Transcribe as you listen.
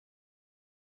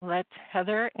let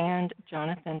Heather and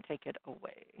Jonathan take it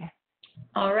away.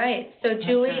 All right. So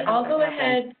Julie, I'll go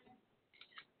ahead.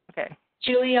 Okay.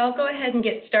 Julie, I'll go ahead and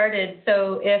get started.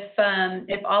 So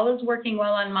if all is working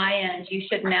well on my end, you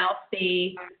should now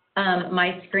see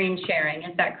my screen sharing.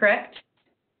 Is that correct?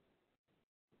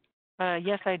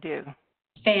 Yes, I do.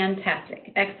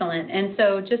 Fantastic. Excellent. And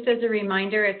so just as a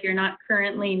reminder, if you're not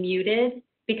currently muted,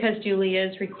 because Julie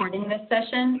is recording this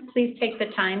session, please take the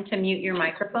time to mute your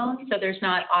microphone so there's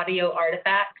not audio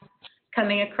artifacts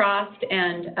coming across.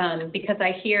 And because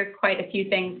I hear quite a few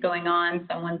things going on,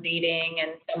 someone's eating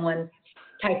and someone's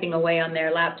typing away on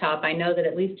their laptop, I know that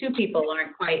at least 2 people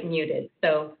aren't quite muted.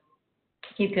 So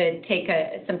you could take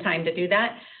some time to do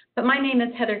that. But my name is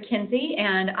Heather Kinzie,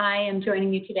 and I am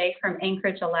joining you today from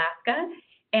Anchorage, Alaska.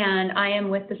 And I am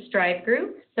with the Strive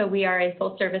Group. So we are a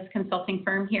full-service consulting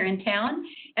firm here in town.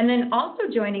 And then also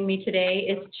joining me today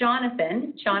is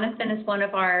Jonathan. Jonathan is one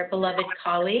of our beloved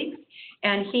colleagues,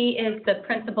 and he is the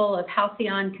principal of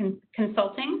Halcyon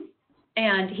Consulting.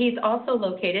 And he's also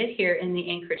located here in the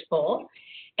Anchorage Bowl.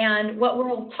 And what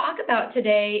we'll talk about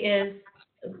today is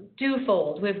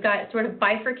twofold. We've got sort of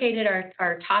bifurcated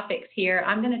our topics here.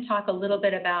 I'm going to talk a little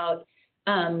bit about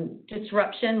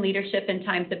disruption, leadership in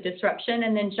times of disruption,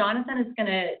 and then Jonathan is going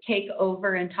to take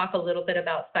over and talk a little bit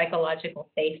about psychological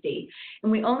safety.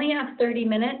 And we only have 30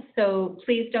 minutes, so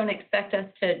please don't expect us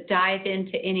to dive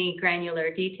into any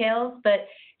granular details, but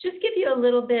just give you a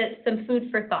little bit, some food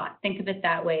for thought. Think of it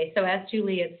that way. So as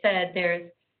Julie had said, there's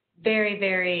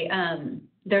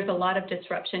there's a lot of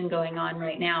disruption going on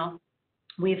right now.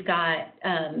 We've got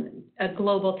a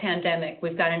global pandemic.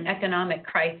 We've got an economic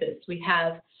crisis. We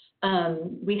have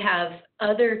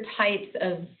other types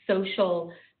of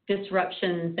social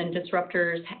disruptions and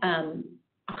disruptors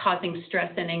causing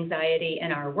stress and anxiety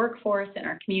in our workforce, in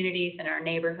our communities, in our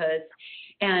neighborhoods.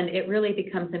 And it really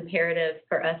becomes imperative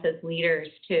for us as leaders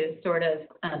to sort of,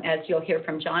 as you'll hear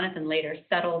from Jonathan later,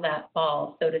 settle that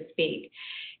ball, so to speak.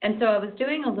 And so I was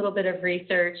doing a little bit of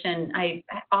research, and I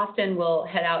often will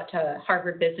head out to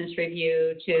Harvard Business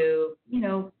Review to,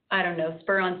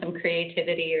 spur on some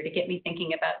creativity or to get me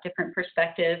thinking about different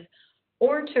perspectives,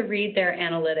 or to read their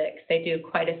analytics. They do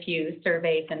quite a few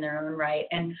surveys in their own right.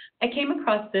 And I came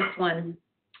across this one,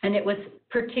 and it was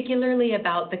particularly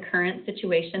about the current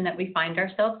situation that we find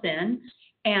ourselves in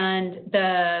and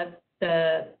the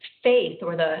faith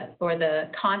or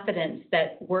the confidence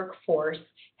that workforce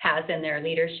has in their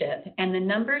leadership. And the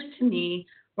numbers to me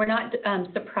were not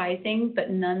surprising, but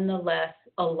nonetheless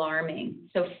alarming.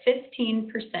 So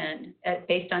 15%,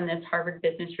 based on this Harvard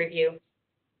Business Review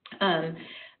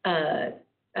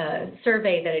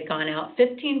survey that had gone out,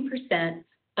 15%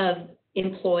 of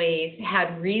employees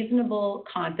had reasonable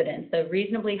confidence, a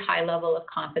reasonably high level of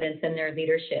confidence in their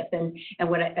leadership. And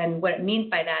what it means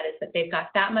by that is that they've got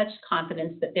that much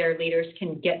confidence that their leaders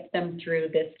can get them through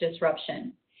this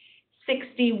disruption.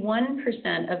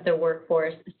 61% of the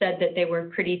workforce said that they were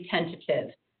pretty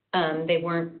tentative. They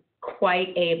weren't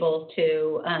quite able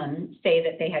to say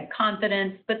that they had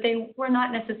confidence, but they were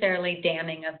not necessarily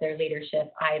damning of their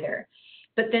leadership either.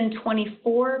 But then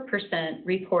 24%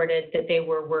 reported that they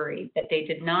were worried, that they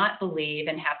did not believe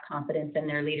and have confidence in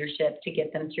their leadership to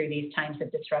get them through these times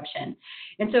of disruption.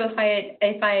 And so if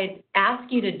I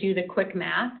ask you to do the quick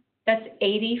math, that's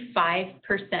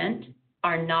 85%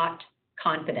 are not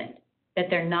confident, that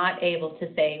they're not able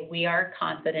to say, we are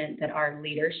confident that our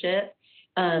leadership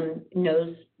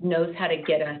knows how to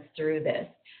get us through this.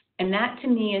 And that to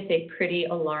me is a pretty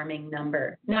alarming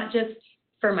number, not just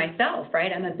for myself,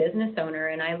 right? I'm a business owner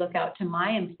and I look out to my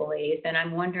employees and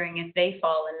I'm wondering if they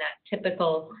fall in that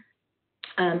typical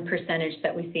percentage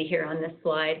that we see here on this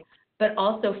slide, but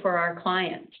also for our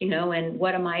clients, and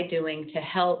what am I doing to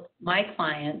help my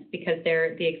clients, because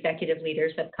they're the executive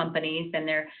leaders of companies and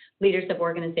they're leaders of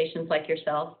organizations like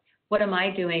yourself. What am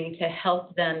I doing to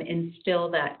help them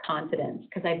instill that confidence?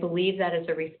 Because I believe that is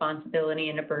a responsibility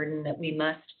and a burden that we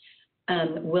must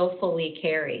willfully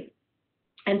carry.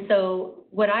 And so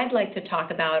what I'd like to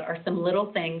talk about are some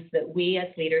little things that we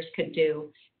as leaders could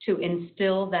do to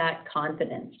instill that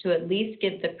confidence, to at least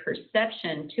give the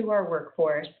perception to our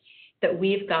workforce that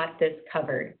we've got this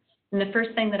covered. And the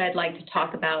first thing that I'd like to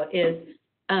talk about is,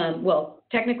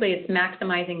 technically it's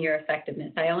maximizing your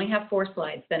effectiveness. I only have 4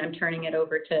 slides, then I'm turning it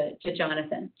over to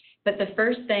Jonathan. But the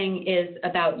first thing is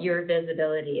about your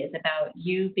visibility, is about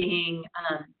you being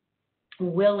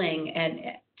willing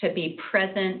and to be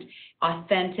present,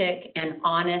 authentic, and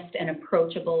honest and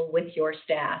approachable with your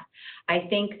staff. I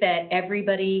think that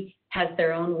everybody has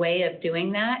their own way of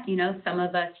doing that. You know, some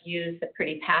of us use a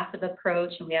pretty passive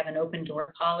approach, and we have an open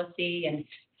door policy. And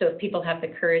so if people have the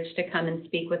courage to come and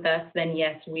speak with us, then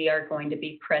yes, we are going to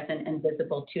be present and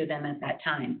visible to them at that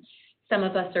time. Some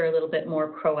of us are a little bit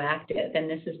more proactive, and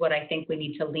this is what I think we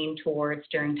need to lean towards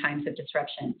during times of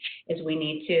disruption, is we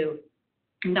need to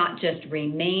not just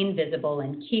remain visible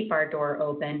and keep our door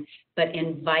open, but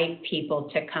invite people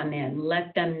to come in.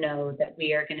 Let them know that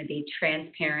we are going to be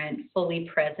transparent, fully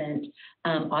present,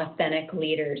 authentic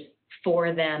leaders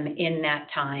for them in that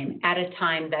time, at a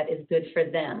time that is good for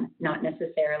them, not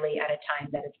necessarily at a time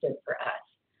that is good for us.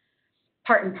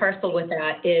 Part and parcel with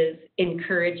that is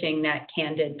encouraging that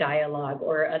candid dialogue,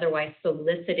 or otherwise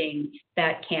soliciting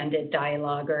that candid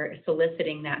dialogue, or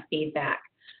soliciting that feedback.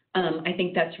 I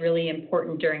think that's really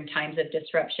important during times of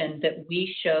disruption, that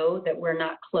we show that we're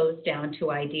not closed down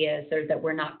to ideas, or that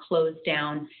we're not closed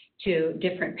down to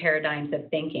different paradigms of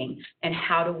thinking. And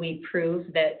how do we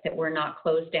prove that we're not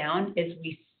closed down? Is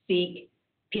we seek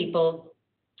people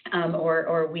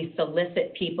or we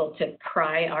solicit people to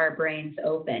pry our brains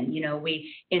open. You know,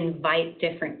 we invite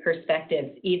different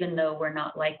perspectives, even though we're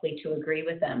not likely to agree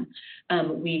with them.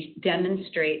 We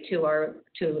demonstrate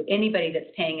to anybody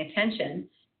that's paying attention,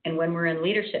 and when we're in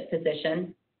leadership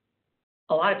position,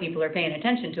 a lot of people are paying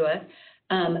attention to us,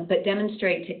 but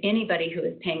demonstrate to anybody who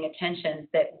is paying attention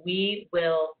that we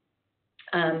will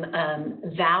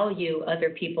value other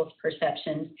people's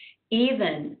perceptions,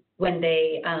 even when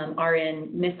they are in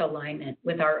misalignment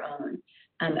with our own.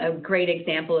 A great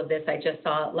example of this I just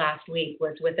saw last week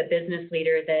was with a business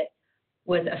leader that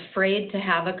was afraid to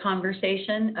have a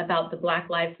conversation about the Black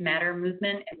Lives Matter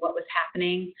movement and what was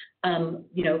happening,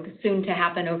 soon to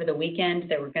happen over the weekend.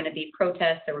 There were going to be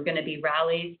protests, there were going to be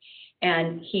rallies,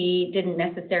 and he didn't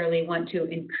necessarily want to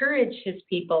encourage his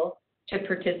people to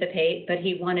participate, but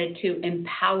he wanted to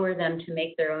empower them to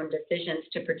make their own decisions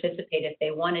to participate if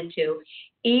they wanted to,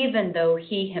 even though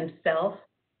he himself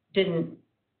didn't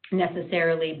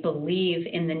necessarily believe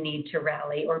in the need to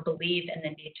rally, or believe in the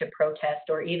need to protest,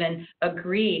 or even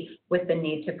agree with the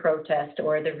need to protest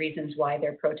or the reasons why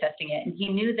they're protesting it. And he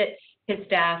knew that his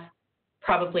staff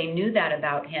probably knew that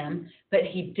about him, but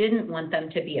he didn't want them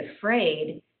to be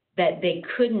afraid that they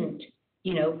couldn't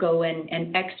go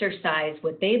and exercise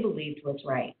what they believed was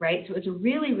right? So it was a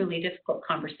really, really difficult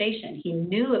conversation. He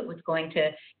knew it was going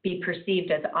to be perceived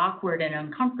as awkward and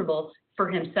uncomfortable for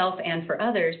himself and for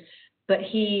others, but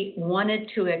he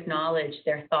wanted to acknowledge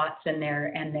their thoughts and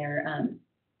their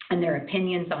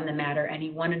opinions on the matter, and he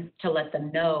wanted to let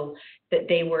them know that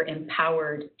they were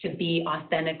empowered to be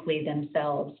authentically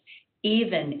themselves,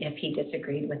 even if he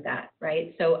disagreed with that,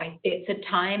 right? So it's a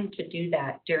time to do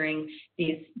that during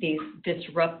these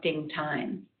disrupting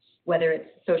times, whether it's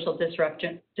social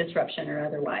disruption or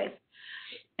otherwise.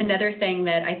 Another thing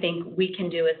that I think we can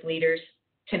do as leaders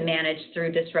to manage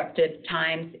through disruptive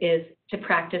times is to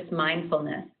practice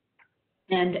mindfulness.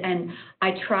 And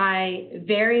I try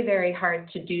very, very hard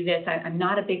to do this. I'm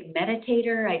not a big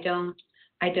meditator. I don't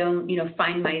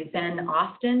find my Zen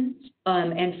often,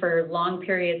 and for long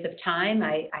periods of time,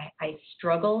 I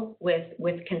struggle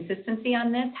with consistency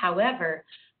on this. However,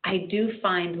 I do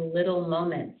find little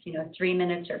moments, 3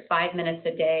 minutes or 5 minutes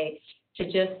a day, to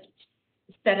just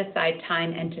set aside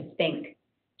time and to think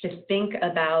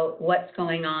about what's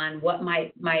going on, what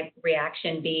might my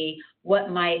reaction be,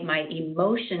 what might my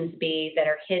emotions be that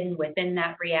are hidden within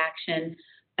that reaction.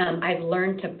 I've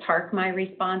learned to park my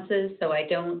responses so I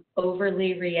don't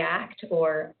overly react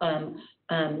or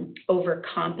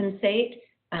overcompensate.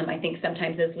 I think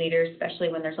sometimes as leaders, especially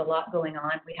when there's a lot going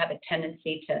on, we have a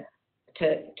tendency to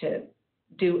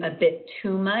do a bit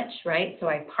too much, right? So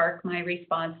I park my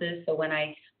responses. So when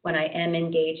I am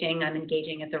engaging, I'm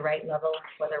engaging at the right level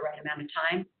for the right amount of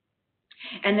time.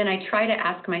 And then I try to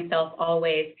ask myself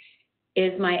always,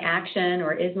 is my action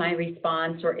or is my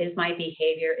response or is my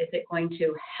behavior, is it going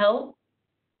to help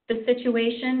the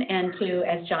situation and to,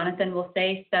 as Jonathan will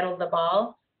say, settle the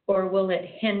ball, or will it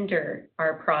hinder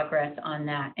our progress on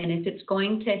that? And if it's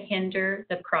going to hinder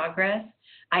the progress,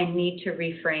 I need to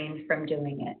refrain from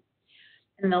doing it.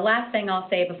 And the last thing I'll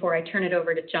say before I turn it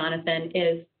over to Jonathan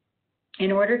is,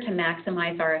 in order to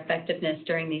maximize our effectiveness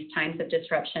during these times of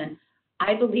disruption,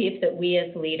 I believe that we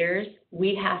as leaders,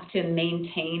 we have to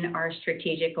maintain our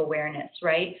strategic awareness,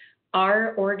 right?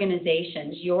 Our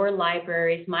organizations, your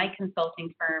libraries, my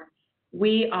consulting firm,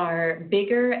 we are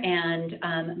bigger and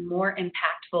more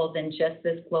impactful than just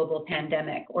this global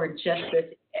pandemic or just this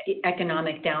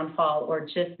economic downfall or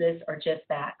just this or just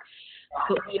that.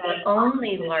 But we are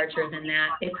only larger than that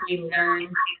if we learn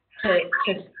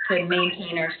to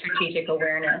maintain our strategic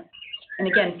awareness. And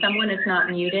again, someone is not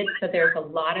muted, so there's a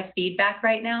lot of feedback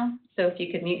right now. So if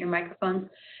you could mute your microphones.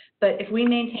 But if we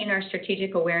maintain our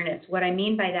strategic awareness, what I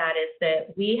mean by that is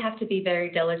that we have to be very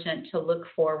diligent to look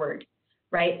forward,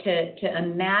 right? To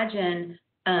imagine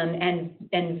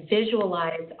and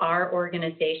visualize our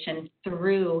organization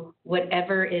through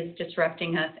whatever is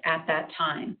disrupting us at that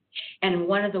time. And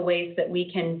one of the ways that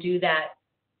we can do that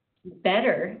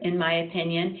better, in my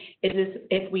opinion, is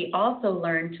if we also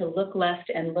learn to look left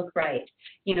and look right.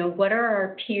 You know, what are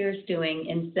our peers doing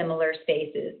in similar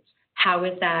spaces? How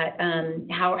is that,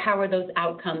 how are those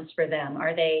outcomes for them?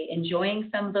 Are they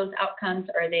enjoying some of those outcomes?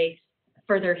 Or are they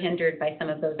further hindered by some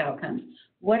of those outcomes?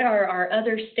 What are our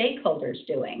other stakeholders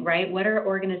doing, right? What are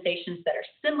organizations that are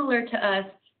similar to us,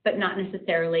 but not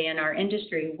necessarily in our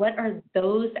industry? What are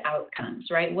those outcomes,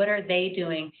 right? What are they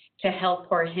doing to help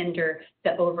or hinder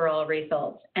the overall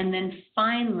results? And then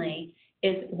finally,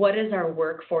 is what is our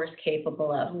workforce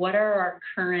capable of? What are our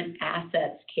current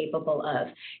assets capable of?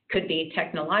 Could be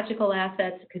technological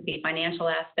assets, it could be financial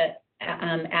assets,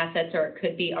 or it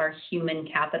could be our human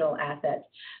capital assets.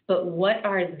 But what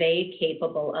are they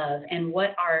capable of, and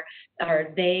what are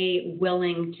they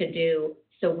willing to do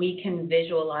so we can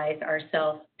visualize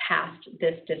ourselves past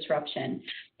this disruption?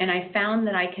 And I found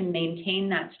that I can maintain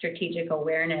that strategic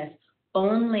awareness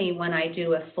only when I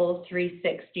do a full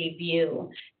 360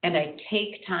 view and I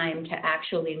take time to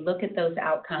actually look at those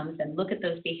outcomes and look at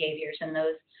those behaviors and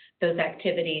those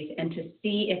activities, and to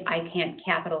see if I can't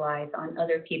capitalize on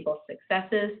other people's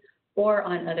successes or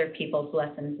on other people's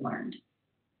lessons learned.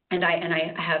 And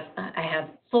I have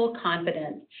full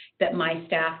confidence that my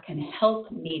staff can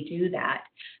help me do that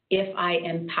if I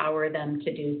empower them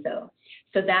to do so.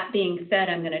 So that being said,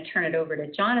 I'm going to turn it over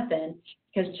to Jonathan,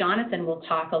 because Jonathan will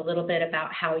talk a little bit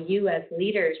about how you as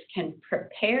leaders can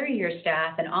prepare your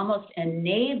staff and almost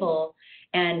enable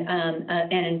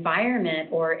an environment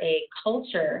or a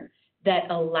culture that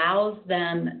allows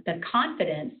them the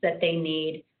confidence that they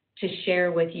need to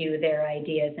share with you their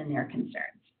ideas and their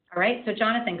concerns. All right, so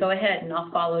Jonathan, go ahead and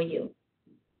I'll follow you.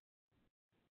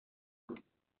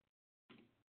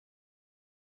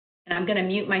 And I'm going to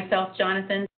mute myself,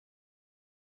 Jonathan.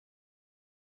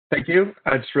 Thank you.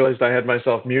 I just realized I had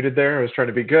myself muted there. I was trying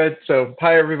to be good. So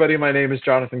hi, everybody. My name is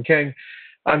Jonathan King.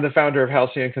 I'm the founder of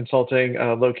Halcyon Consulting,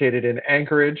 located in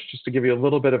Anchorage. Just to give you a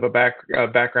little bit of a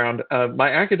background,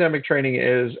 my academic training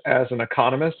is as an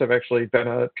economist. I've actually been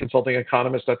a consulting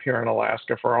economist up here in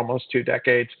Alaska for almost 2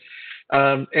 decades.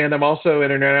 And I'm also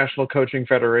an International Coaching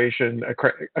Federation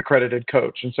accredited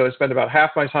coach. And so I spend about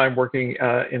half my time working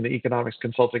in the economics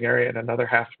consulting area and another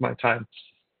half of my time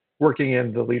working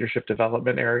in the leadership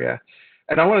development area.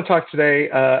 And I want to talk today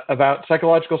about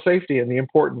psychological safety and the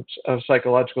importance of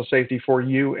psychological safety for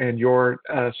you and your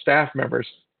staff members.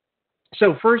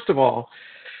 So first of all,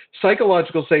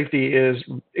 psychological safety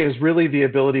is really the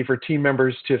ability for team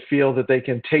members to feel that they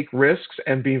can take risks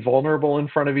and be vulnerable in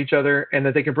front of each other, and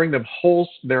that they can bring their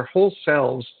whole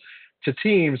selves to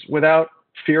teams without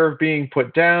fear of being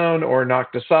put down or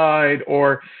knocked aside,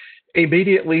 or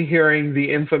immediately hearing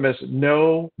the infamous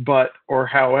no, but, or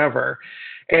however.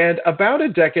 And about a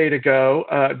decade ago,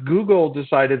 Google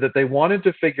decided that they wanted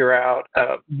to figure out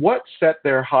what set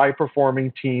their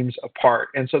high-performing teams apart.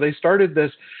 And so they started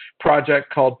this project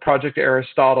called Project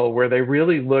Aristotle, where they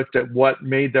really looked at what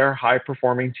made their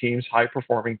high-performing teams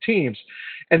high-performing teams.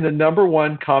 And the number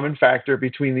one common factor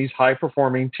between these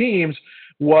high-performing teams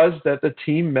was that the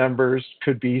team members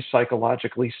could be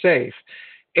psychologically safe.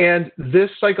 And this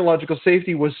psychological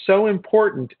safety was so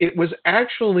important, it was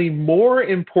actually more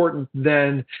important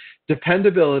than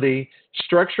dependability,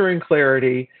 structure and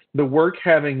clarity, the work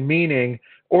having meaning,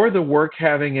 or the work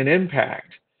having an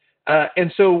impact.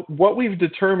 And so what we've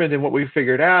determined and what we've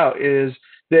figured out is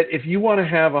that if you want to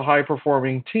have a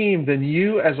high-performing team, then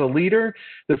you as a leader,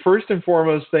 the first and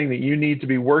foremost thing that you need to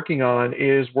be working on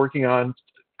is working on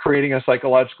creating a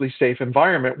psychologically safe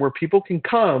environment where people can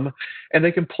come and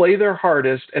they can play their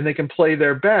hardest and they can play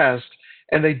their best,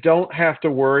 and they don't have to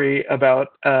worry about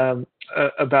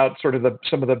sort of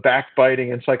some of the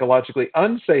backbiting and psychologically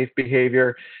unsafe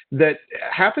behavior that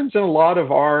happens in a lot of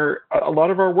our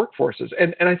workforces.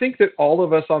 And I think that all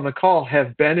of us on the call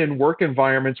have been in work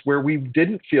environments where we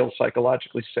didn't feel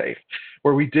psychologically safe,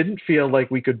 where we didn't feel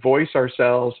like we could voice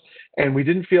ourselves, and we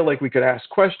didn't feel like we could ask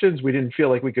questions. We didn't feel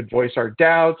like we could voice our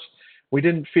doubts. We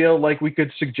didn't feel like we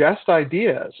could suggest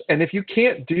ideas. And if you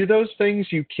can't do those things,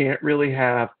 you can't really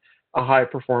have a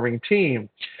high-performing team.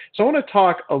 So I want to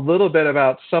talk a little bit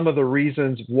about some of the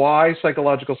reasons why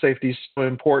psychological safety is so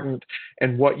important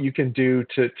and what you can do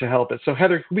to help it. So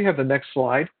Heather, can we have the next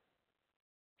slide?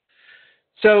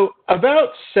 So about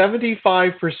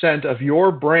 75% of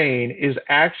your brain is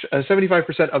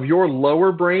 75% of your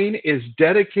lower brain is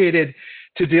dedicated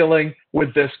to dealing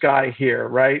with this guy here,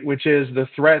 right? Which is the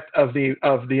threat of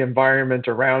the environment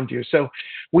around you. So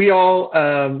we all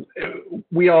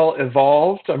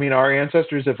evolved. I mean, our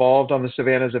ancestors evolved on the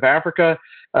savannas of Africa.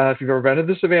 If you've ever been to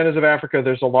the savannas of Africa,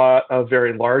 there's a lot of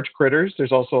very large critters.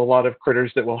 There's also a lot of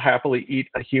critters that will happily eat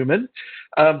a human.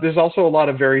 There's also a lot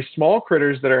of very small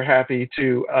critters that are happy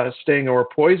to sting or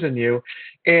poison you.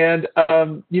 And,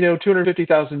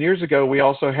 250,000 years ago, we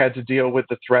also had to deal with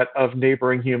the threat of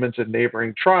neighboring humans and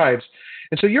neighboring tribes.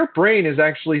 And so your brain is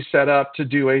actually set up to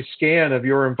do a scan of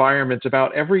your environment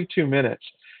about every 2 minutes.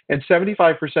 And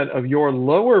 75% of your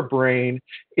lower brain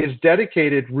is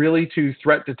dedicated really to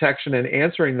threat detection and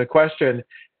answering the question,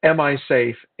 am I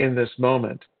safe in this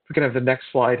moment? We can have the next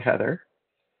slide, Heather.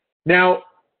 Now,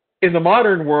 in the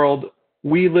modern world,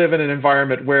 we live in an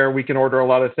environment where we can order a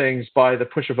lot of things by the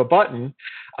push of a button,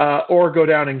 or go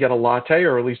down and get a latte,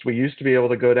 or at least we used to be able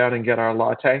to go down and get our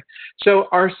latte. So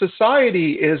our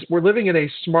society we're living in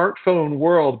a smartphone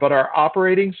world, but our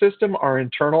operating system, our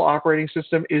internal operating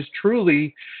system, is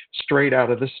truly straight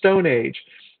out of the Stone Age.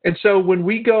 And so when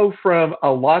we go from a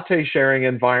latte sharing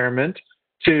environment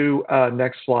to,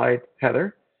 next slide,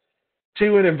 Heather,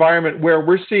 to an environment where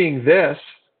we're seeing this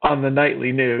on the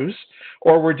nightly news,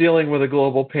 or we're dealing with a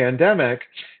global pandemic,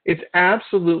 it's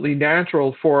absolutely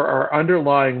natural for our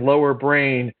underlying lower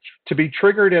brain to be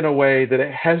triggered in a way that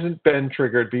it hasn't been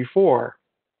triggered before.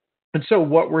 And so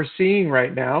what we're seeing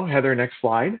right now, Heather, next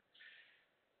slide,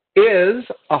 is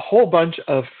a whole bunch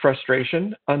of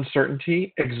frustration,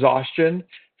 uncertainty, exhaustion,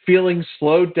 feeling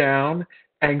slowed down,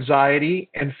 anxiety,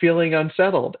 and feeling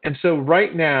unsettled. And so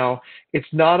right now,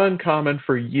 it's not uncommon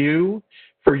for you,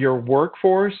 for your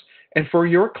workforce, and for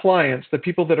your clients, the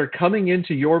people that are coming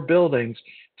into your buildings,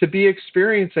 to be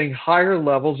experiencing higher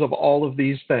levels of all of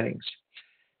these things.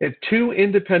 Two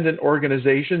independent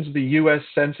organizations, the U.S.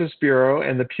 Census Bureau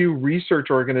and the Pew Research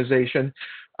Organization,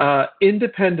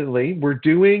 independently were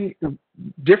doing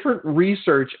different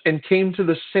research and came to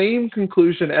the same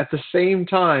conclusion at the same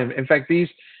time. In fact, these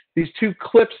two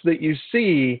clips that you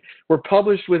see were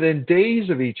published within days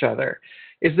of each other,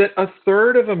 is that a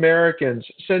third of Americans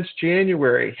since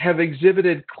January have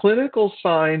exhibited clinical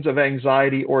signs of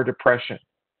anxiety or depression.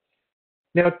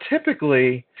 Now,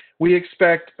 typically, we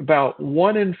expect about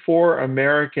 1 in 4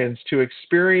 Americans to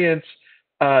experience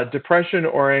depression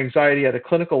or anxiety at a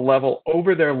clinical level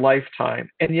over their lifetime.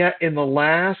 And yet, in the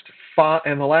last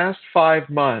 5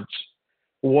 months,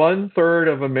 1/3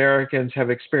 of Americans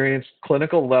have experienced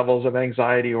clinical levels of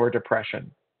anxiety or depression.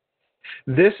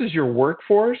 This is your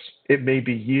workforce. It may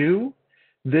be you.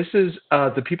 This is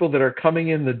the people that are coming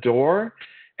in the door.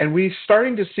 And we're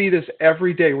starting to see this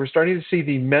every day. We're starting to see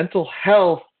the mental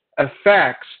health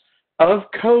effects of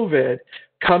COVID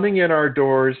coming in our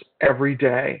doors every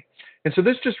day. And so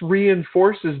this just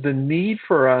reinforces the need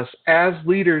for us as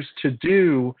leaders to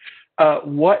do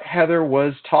what Heather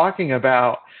was talking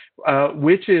about,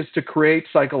 which is to create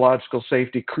psychological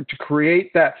safety, to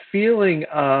create that feeling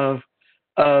of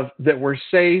that we're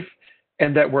safe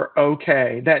and that we're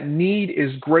okay. That need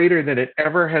is greater than it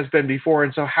ever has been before.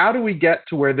 And so how do we get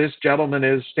to where this gentleman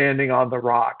is standing on the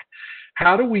rock?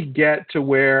 How do we get to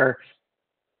where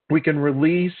we can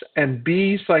release and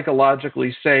be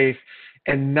psychologically safe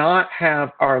and not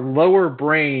have our lower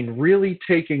brain really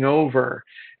taking over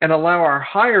and allow our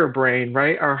higher brain,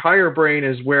 right? Our higher brain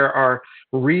is where our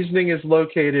reasoning is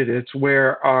located. It's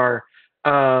where our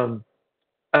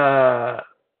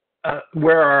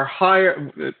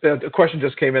a question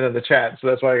just came in the chat, so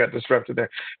that's why I got disrupted there.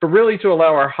 But really to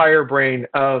allow our higher brain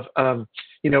of,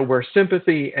 where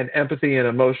sympathy and empathy and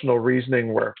emotional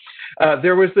reasoning were.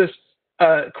 There was this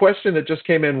question that just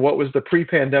came in, what was the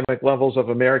pre-pandemic levels of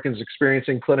Americans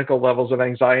experiencing clinical levels of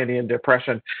anxiety and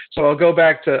depression? So I'll go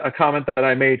back to a comment that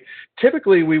I made.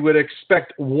 Typically, we would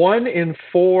expect 1 in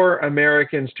 4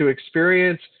 Americans to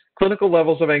experience clinical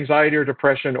levels of anxiety or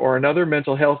depression or another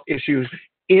mental health issue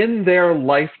in their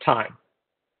lifetime.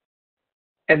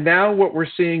 And now what we're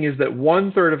seeing is that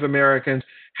 1/3 of Americans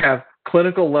have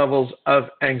clinical levels of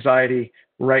anxiety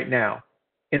right now,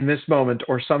 in this moment,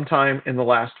 or sometime in the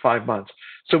last 5 months.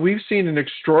 So we've seen an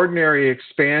extraordinary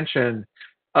expansion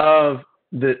of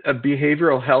the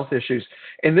behavioral health issues.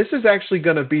 And this is actually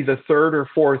going to be the 3rd or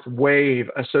 4th wave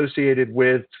associated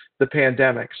with the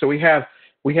pandemic. So we have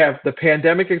the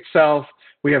pandemic itself,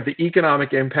 we have the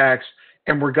economic impacts,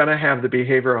 and we're going to have the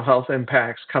behavioral health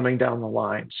impacts coming down the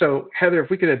line. So Heather, if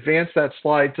we could advance that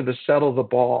slide to the settle the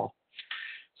ball.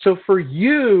 So for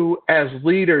you as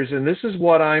leaders, and this is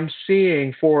what I'm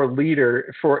seeing for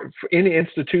in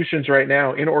institutions right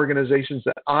now, in organizations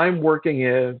that I'm working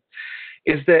in,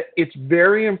 is that it's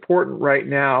very important right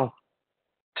now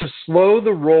to slow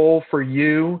the roll for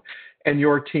you and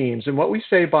your teams. And what we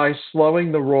say by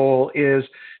slowing the roll is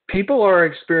people are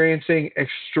experiencing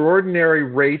extraordinary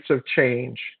rates of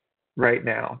change right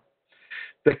now.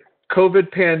 The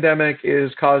COVID pandemic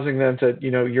is causing them to,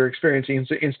 you're experiencing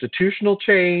institutional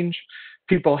change.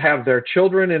 People have their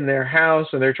children in their house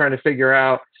and they're trying to figure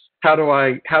out how do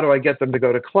I get them to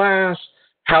go to class?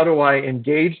 How do I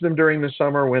engage them during the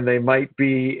summer when they might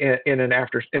be in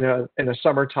a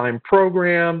summertime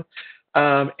program?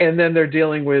 And then they're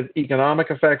dealing with economic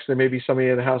effects. There may be somebody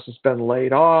in the house that's been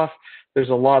laid off. There's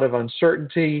a lot of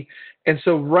uncertainty. And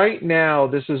so right now,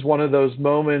 this is one of those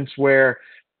moments where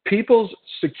people's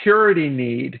security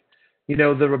need,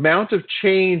 the amount of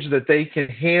change that they can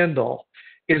handle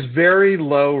is very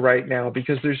low right now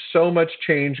because there's so much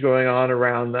change going on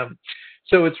around them.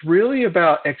 So it's really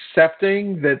about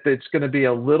accepting that it's going to be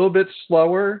a little bit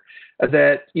slower,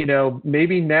 that,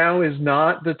 maybe now is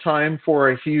not the time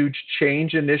for a huge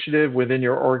change initiative within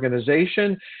your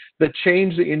organization. The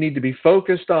change that you need to be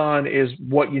focused on is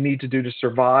what you need to do to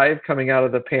survive coming out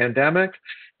of the pandemic.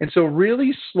 And so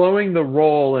really slowing the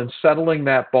roll and settling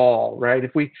that ball, right?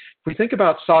 If we think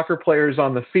about soccer players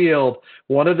on the field,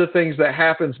 one of the things that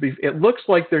happens, it looks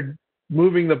like they're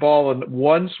moving the ball in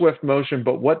one swift motion,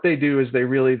 but what they do is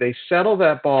they settle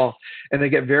that ball and they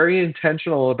get very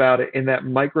intentional about it in that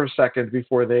microsecond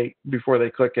before they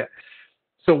click it.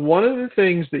 So one of the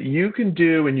things that you can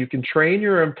do and you can train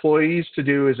your employees to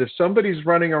do is if somebody's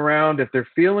running around, if they're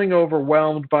feeling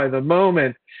overwhelmed by the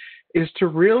moment, is to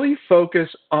really focus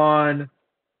on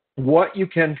what you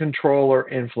can control or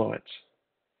influence.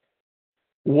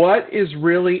 What is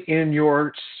really in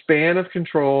your span of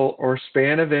control or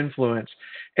span of influence?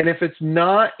 And if it's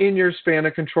not in your span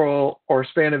of control or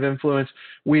span of influence,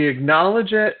 we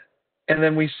acknowledge it and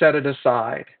then we set it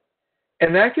aside.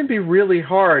 And that can be really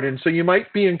hard. And so you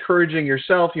might be encouraging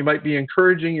yourself, you might be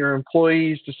encouraging your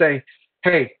employees to say,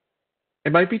 hey,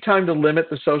 it might be time to limit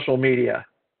the social media,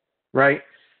 right?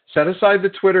 Set aside the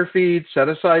Twitter feed, set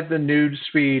aside the news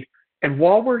feed. And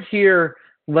while we're here,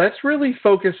 let's really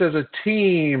focus as a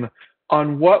team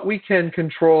on what we can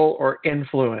control or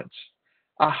influence.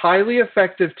 A highly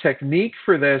effective technique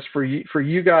for this, for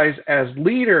you guys as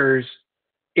leaders,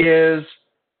 is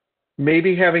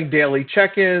maybe having daily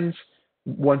check-ins,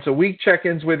 once a week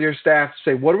check-ins with your staff to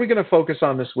say, what are we going to focus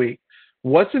on this week?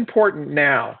 What's important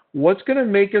now? What's going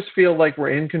to make us feel like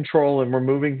we're in control and we're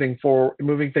moving things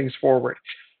forward?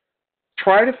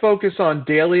 Try to focus on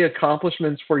daily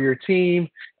accomplishments for your team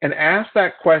and ask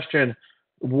that question,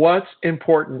 what's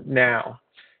important now?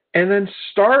 And then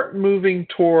start moving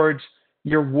towards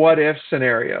your what-if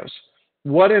scenarios.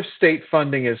 What if state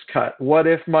funding is cut? What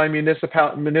if my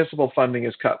municipal funding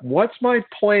is cut? What's my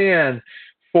plan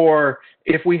for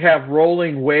if we have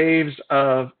rolling waves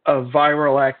of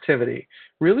viral activity?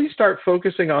 Really start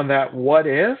focusing on that what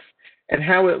if and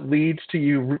how it leads to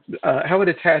you, how it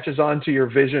attaches onto your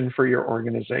vision for your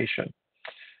organization.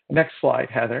 Next slide,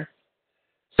 Heather.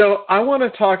 So I want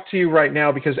to talk to you right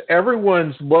now because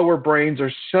everyone's lower brains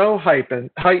are so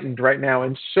heightened right now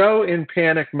and so in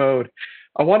panic mode.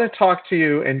 I want to talk to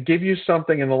you and give you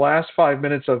something in the last 5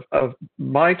 minutes of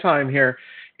my time here,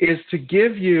 is to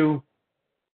give you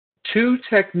 2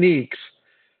 techniques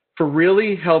for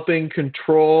really helping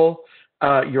control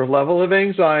your level of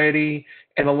anxiety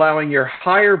and allowing your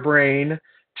higher brain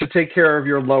to take care of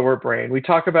your lower brain. We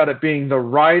talk about it being the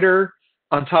rider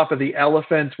on top of the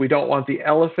elephant. We don't want the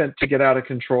elephant to get out of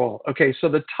control. Okay, so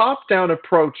the top-down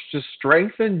approach to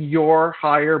strengthen your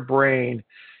higher brain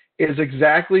is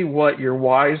exactly what your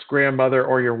wise grandmother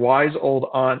or your wise old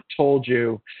aunt told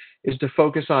you, is to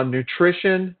focus on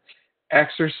nutrition,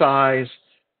 exercise,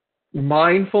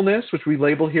 mindfulness, which we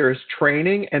label here as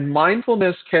training. And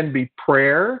mindfulness can be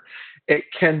prayer. It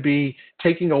can be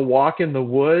taking a walk in the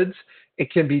woods.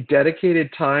 It can be dedicated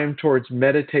time towards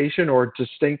meditation or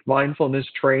distinct mindfulness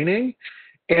training.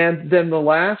 And then the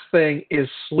last thing is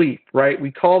sleep, right?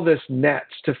 We call this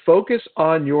nets, to focus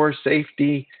on your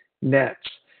safety nets.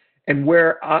 And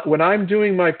when I'm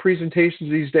doing my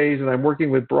presentations these days and I'm working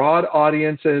with broad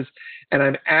audiences and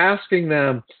I'm asking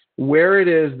them where it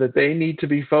is that they need to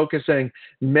be focusing,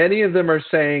 many of them are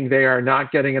saying they are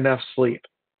not getting enough sleep.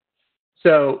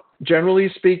 So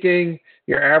generally speaking,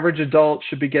 your average adult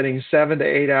should be getting 7 to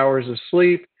 8 hours of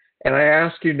sleep. And I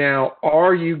ask you now,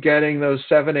 are you getting those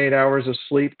 7, 8 hours of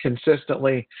sleep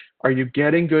consistently? Are you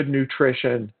getting good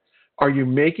nutrition? Are you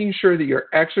making sure that you're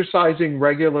exercising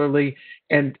regularly?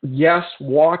 And yes,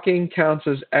 walking counts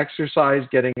as exercise,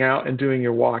 getting out and doing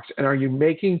your walks. And are you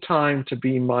making time to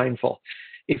be mindful?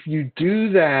 If you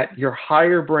do that, your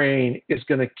higher brain is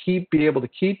going to be able to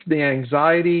keep the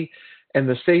anxiety and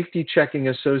the safety checking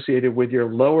associated with your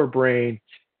lower brain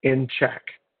in check.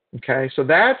 Okay, so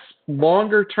that's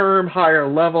longer term,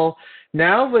 higher level.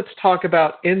 Now let's talk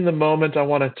about in the moment. I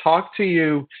want to talk to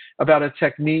you about a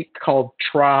technique called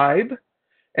TRIBE.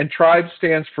 And TRIBE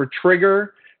stands for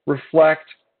trigger, reflect,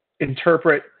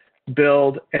 interpret,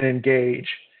 build, and engage.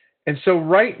 And so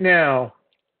right now,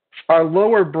 our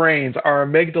lower brains, our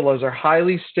amygdalas, are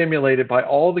highly stimulated by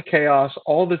all the chaos,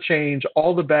 all the change,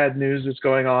 all the bad news that's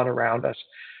going on around us.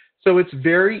 So it's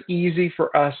very easy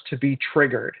for us to be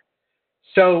triggered.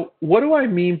 So what do I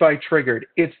mean by triggered?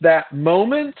 It's that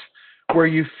moment where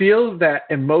you feel that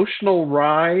emotional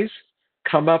rise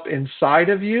come up inside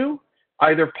of you,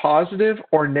 either positive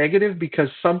or negative, because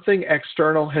something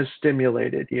external has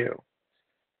stimulated you.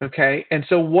 Okay, and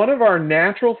so one of our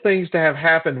natural things to have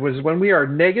happened was when we are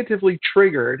negatively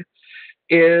triggered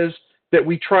is that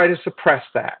we try to suppress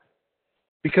that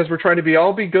because we're trying to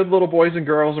all be good little boys and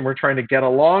girls, and we're trying to get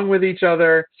along with each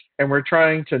other, and we're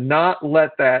trying to not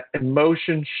let that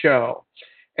emotion show.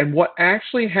 And what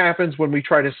actually happens when we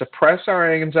try to suppress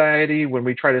our anxiety, when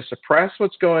we try to suppress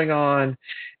what's going on,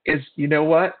 is, you know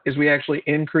what, is we actually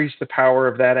increase the power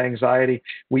of that anxiety.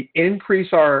 We increase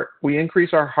our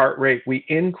heart rate. We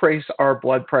increase our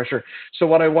blood pressure. So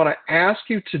what I want to ask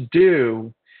you to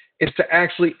do is to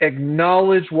actually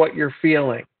acknowledge what you're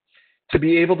feeling, to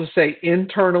be able to say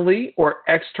internally or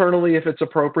externally if it's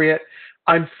appropriate,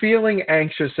 I'm feeling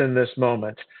anxious in this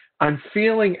moment. I'm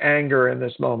feeling anger in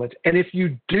this moment. And if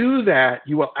you do that,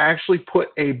 you will actually put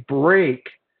a brake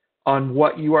on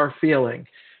what you are feeling.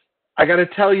 I got to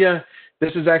tell you,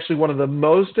 this is actually one of the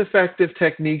most effective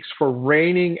techniques for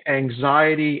reining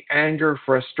anxiety, anger,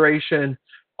 frustration,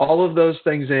 all of those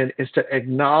things in, is to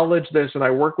acknowledge this. And I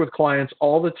work with clients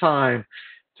all the time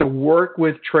to work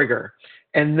with trigger.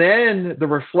 And then the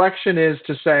reflection is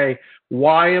to say,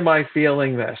 why am I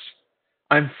feeling this?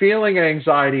 I'm feeling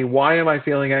anxiety. Why am I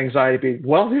feeling anxiety?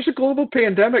 Well, there's a global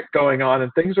pandemic going on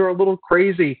and things are a little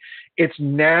crazy. It's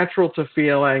natural to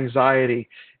feel anxiety,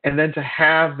 and then to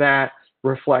have that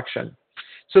reflection.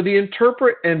 So the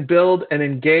interpret and build and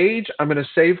engage, I'm going to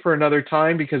save for another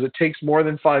time because it takes more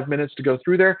than 5 minutes to go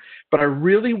through there. But I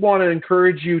really want to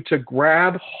encourage you to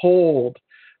grab hold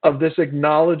of this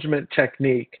acknowledgement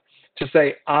technique to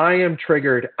say, I am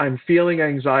triggered. I'm feeling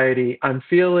anxiety. I'm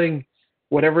feeling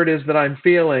whatever it is that I'm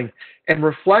feeling, and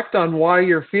reflect on why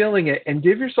you're feeling it, and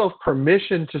give yourself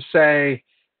permission to say,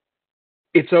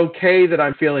 it's okay that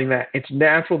I'm feeling that. It's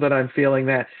natural that I'm feeling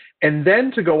that. And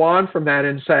then to go on from that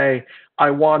and say, I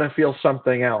want to feel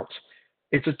something else.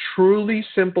 It's a truly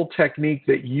simple technique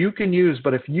that you can use,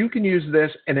 but if you can use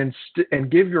this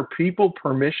and give your people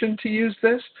permission to use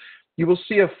this, you will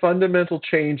see a fundamental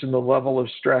change in the level of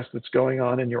stress that's going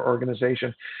on in your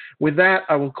organization. With that,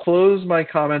 I will close my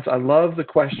comments. I love the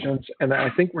questions, and I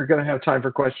think we're going to have time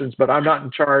for questions, but I'm not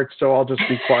in charge, so I'll just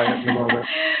be quiet in a moment.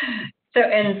 So,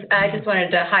 and I just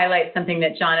wanted to highlight something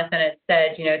that Jonathan had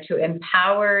said, to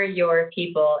empower your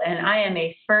people. And I am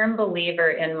a firm believer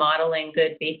in modeling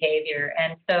good behavior.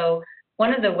 And so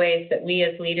one of the ways that we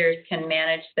as leaders can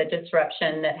manage the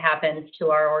disruption that happens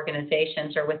to our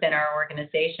organizations or within our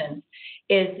organizations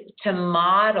is to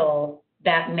model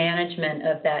that management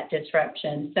of that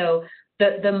disruption. So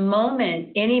the moment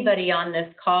anybody on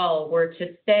this call were to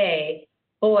say,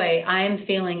 boy, I'm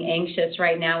feeling anxious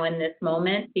right now in this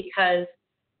moment because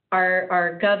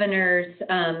our governor's,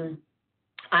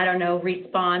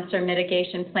 response or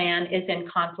mitigation plan is in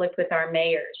conflict with our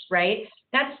mayor's, right?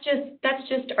 That's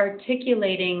just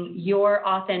articulating your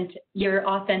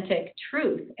authentic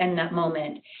truth in that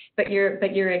moment. But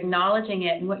you're acknowledging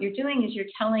it, and what you're doing is you're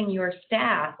telling your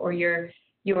staff or your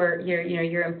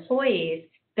employees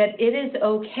that it is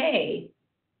okay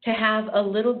to have a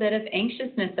little bit of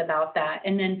anxiousness about that.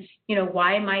 And then,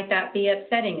 why might that be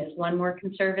upsetting? Is one more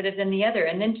conservative than the other?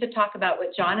 And then to talk about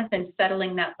what Jonathan's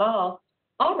settling that ball.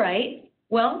 All right,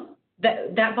 well,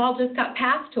 that ball just got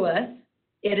passed to us.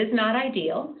 It is not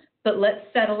ideal, but let's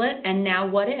settle it. And now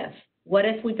what if? What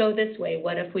if we go this way?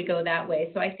 What if we go that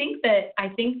way? So I think that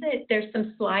there's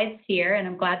some slides here, and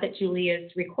I'm glad that Julie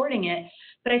is recording it,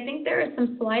 but I think there are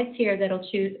some slides here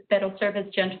that'll serve as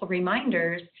gentle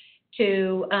reminders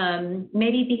to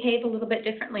maybe behave a little bit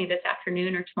differently this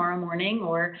afternoon or tomorrow morning,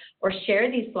 or share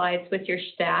these slides with your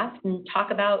staff and talk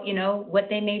about, what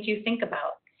they made you think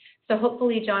about. So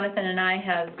hopefully Jonathan and I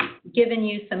have given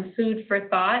you some food for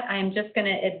thought. I'm just going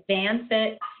to advance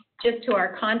it just to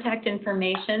our contact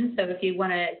information. So if you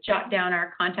want to jot down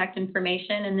our contact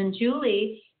information, and then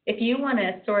Julie, if you want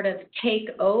to sort of take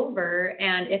over,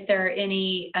 and if there are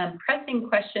any pressing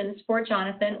questions for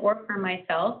Jonathan or for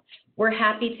myself, we're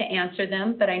happy to answer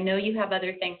them. But I know you have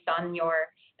other things on your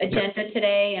agenda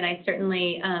today, and I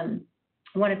certainly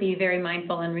want to be very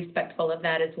mindful and respectful of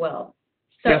that as well.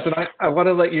 So, yes, and I want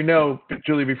to let you know,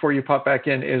 Julie, before you pop back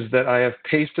in, is that I have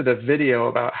pasted a video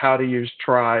about how to use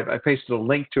Tribe. I pasted a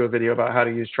link to a video about how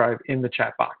to use Tribe in the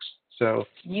chat box. So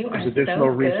there's additional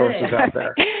resources out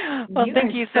there. Well,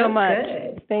 thank you so much.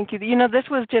 Good. Thank you. You know, this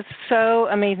was just so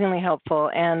amazingly helpful,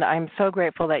 and I'm so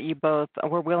grateful that you both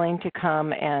were willing to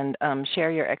come and share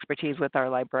your expertise with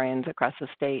our librarians across the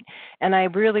state. And I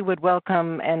really would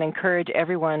welcome and encourage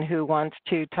everyone who wants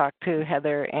to talk to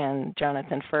Heather and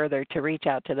Jonathan further to reach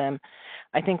out to them.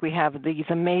 I think we have these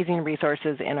amazing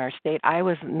resources in our state. I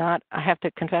have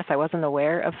to confess, I wasn't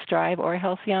aware of Strive or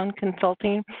Halcyon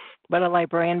Consulting, but a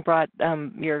librarian brought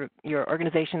your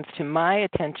organizations to my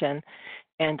attention,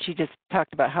 and she just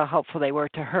talked about how helpful they were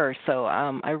to her. So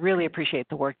I really appreciate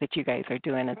the work that you guys are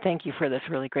doing, and thank you for this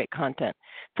really great content.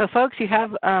 So folks, you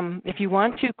have, if you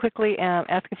want to quickly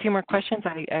ask a few more questions,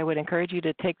 I would encourage you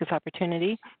to take this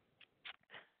opportunity.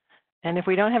 And if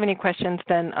we don't have any questions,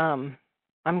 then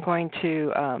I'm going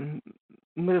to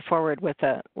move forward with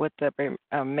the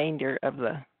remainder of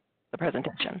the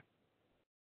presentation.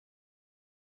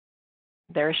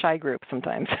 They're a shy group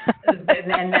sometimes. And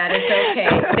that is okay.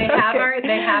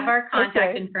 They have our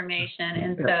contact information,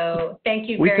 and so thank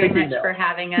you very much for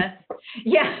having us.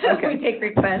 Yeah, we take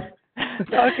requests.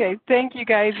 Okay, thank you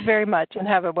guys very much, and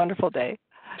have a wonderful day.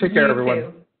 Take care,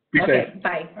 everyone. Be safe.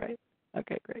 Bye. All right.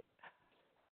 Okay, great.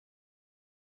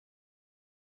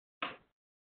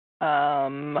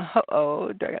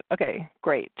 Okay,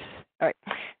 great. All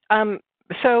right.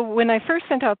 So when I first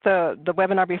sent out the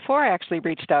webinar, before I actually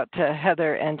reached out to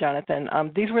Heather and Jonathan,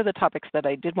 these were the topics that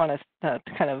I did want to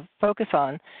kind of focus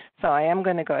on. So I am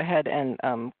going to go ahead and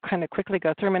kind of quickly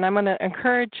go through them, and I'm going to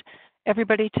encourage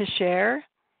everybody to share.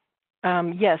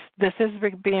 Yes, this is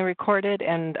being recorded,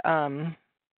 and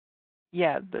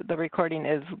yeah, the recording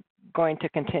is going to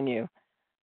continue,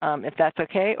 if that's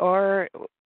okay. Or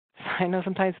I know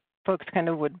sometimes folks kind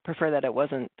of would prefer that it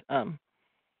wasn't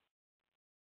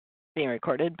being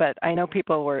recorded, but I know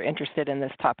people were interested in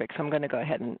this topic, so I'm going to go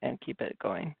ahead and keep it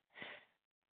going.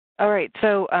 All right,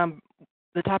 so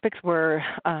the topics were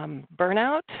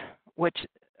burnout, which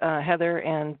Heather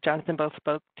and Jonathan both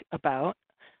spoke about,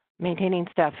 maintaining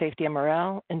staff safety and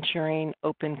morale, ensuring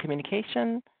open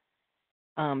communication,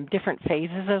 different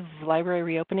phases of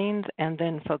library reopenings, and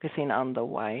then focusing on the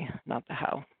why, not the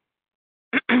how.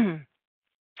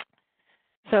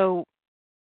 So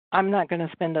I'm not going to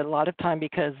spend a lot of time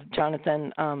because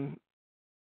Jonathan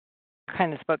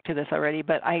kind of spoke to this already,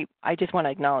 but I just want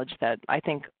to acknowledge that I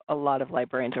think a lot of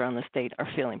librarians around the state are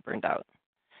feeling burned out.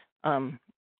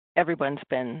 Everyone's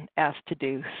been asked to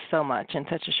do so much in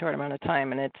such a short amount of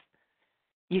time, and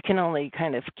you can only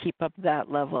kind of keep up that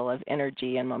level of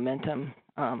energy and momentum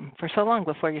for so long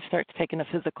before you start taking a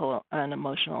physical and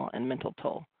emotional and mental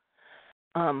toll.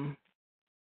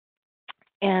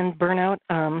 And burnout,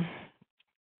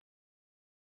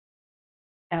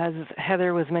 as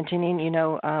Heather was mentioning,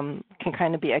 can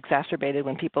kind of be exacerbated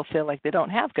when people feel like they don't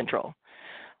have control,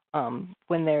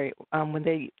 when they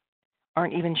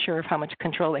aren't even sure of how much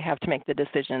control they have to make the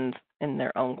decisions in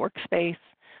their own workspace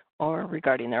or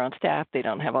regarding their own staff. They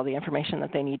don't have all the information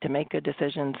that they need to make a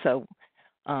decision. So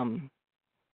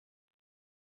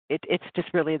it's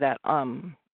just really that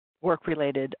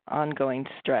work-related ongoing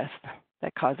stress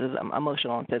that causes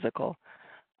emotional and physical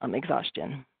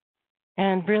exhaustion.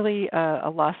 And really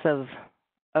a loss of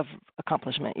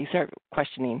accomplishment. You start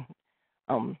questioning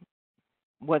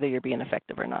whether you're being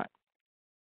effective or not.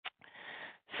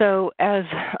 So as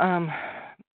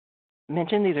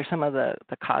mentioned, these are some of the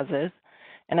causes.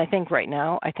 And I think right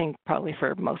now, probably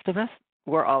for most of us,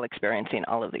 we're all experiencing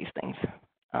all of these things.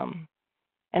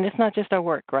 And it's not just our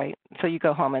work, right? So you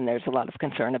go home and there's a lot of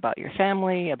concern about your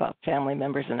family, about family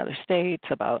members in other states,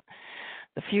 about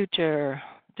the future.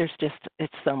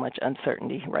 It's so much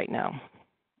uncertainty right now.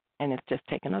 And it's just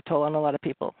taken a toll on a lot of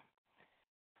people.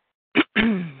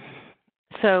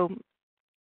 So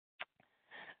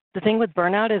the thing with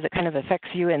burnout is it kind of affects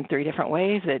you in three different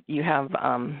ways. That you have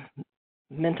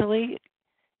mentally,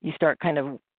 you start kind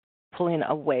of pulling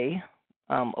away,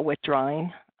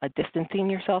 withdrawing, distancing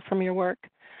yourself from your work.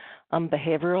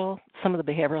 Behavioral, some of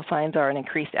the behavioral signs are an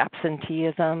increased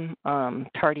absenteeism,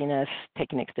 tardiness,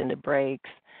 taking extended breaks,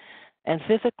 And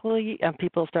physically,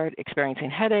 people start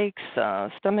experiencing headaches,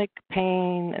 stomach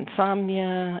pain,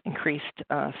 insomnia, increased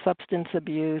substance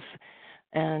abuse,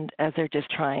 and as they're just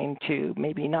trying to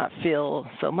maybe not feel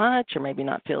so much or maybe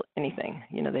not feel anything.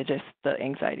 The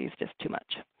anxiety is just too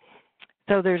much.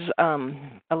 So there's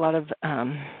a lot of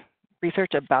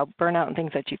research about burnout and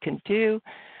things that you can do.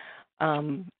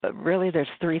 But really, there's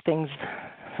three things.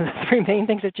 The three main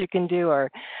things that you can do are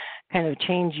kind of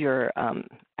change your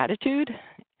attitude,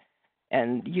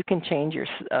 and you can change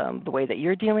the way that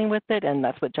you're dealing with it, and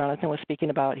that's what Jonathan was speaking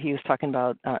about. He was talking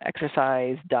about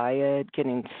exercise, diet,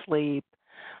 getting sleep,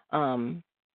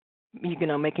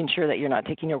 making sure that you're not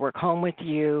taking your work home with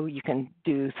you. You can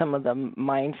do some of the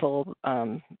mindful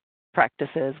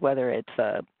practices, whether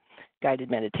it's guided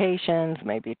meditations,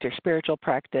 maybe it's your spiritual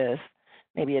practice,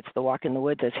 maybe it's the walk in the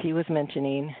woods, as he was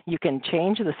mentioning. You can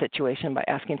change the situation by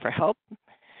asking for help.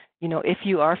 If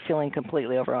you are feeling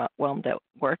completely overwhelmed at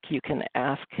work, you can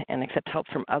ask and accept help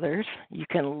from others. You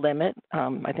can limit,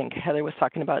 I think Heather was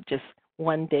talking about just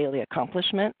one daily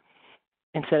accomplishment.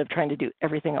 Instead of trying to do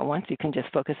everything at once, you can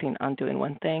just focusing on doing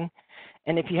one thing.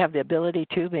 And if you have the ability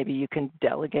to, maybe you can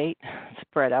delegate,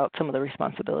 spread out some of the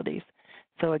responsibilities.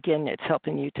 So again, it's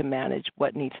helping you to manage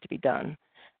what needs to be done.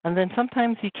 And then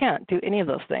sometimes you can't do any of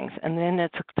those things. And then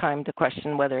it's time to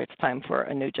question whether it's time for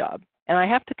a new job. And I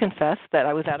have to confess that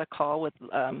I was at a call with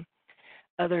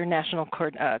other national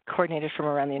coordinators from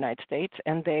around the United States,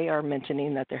 and they are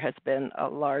mentioning that there has been a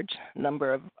large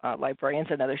number of librarians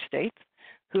in other states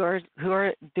who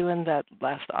are doing that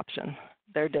last option.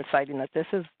 They're deciding that this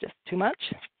is just too much,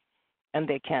 and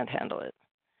they can't handle it.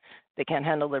 They can't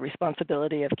handle the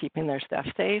responsibility of keeping their staff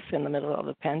safe in the middle of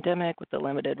the pandemic with the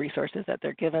limited resources that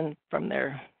they're given from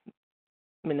their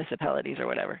municipalities or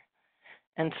whatever.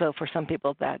 And so for some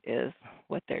people, that is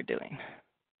what they're doing.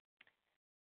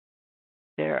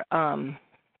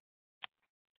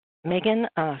 Megan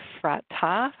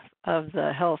Fratta of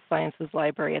the Health Sciences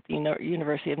Library at the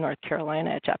University of North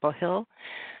Carolina at Chapel Hill,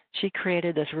 she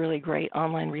created this really great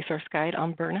online resource guide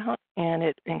on burnout, and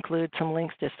it includes some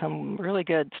links to some really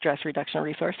good stress reduction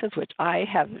resources, which I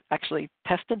have actually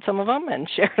tested some of them and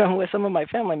shared them with some of my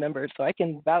family members, so I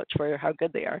can vouch for how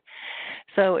good they are.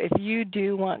 So if you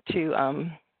do want to,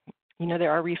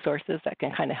 there are resources that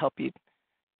can kind of help you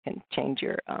and change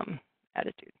your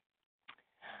attitude.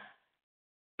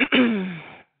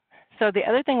 So the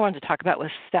other thing I wanted to talk about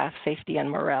was staff safety and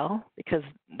morale, because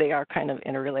they are kind of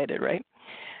interrelated, right?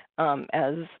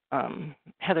 As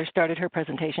Heather started her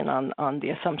presentation on the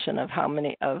assumption of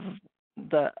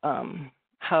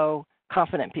how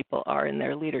confident people are in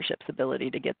their leadership's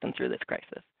ability to get them through this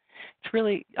crisis. It's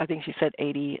really, I think she said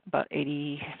about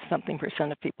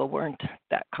 80-something% of people weren't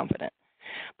that confident.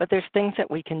 But there's things that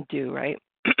we can do, right?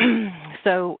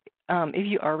 So if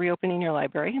you are reopening your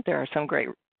library, there are some great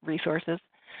resources.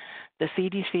 The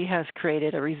CDC has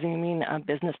created a resuming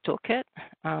business toolkit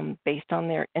based on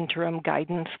their interim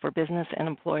guidance for business and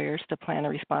employers to plan and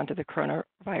respond to the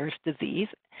coronavirus disease.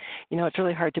 It's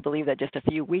really hard to believe that just a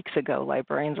few weeks ago,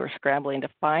 librarians were scrambling to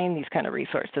find these kind of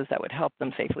resources that would help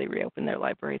them safely reopen their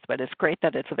libraries, but it's great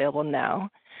that it's available now.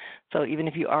 So even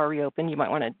if you are reopened, you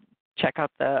might want to check out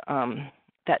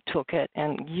that toolkit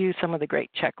and use some of the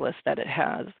great checklists that it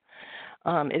has.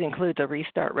 It includes a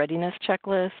restart readiness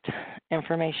checklist,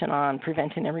 information on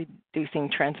preventing and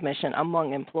reducing transmission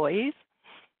among employees,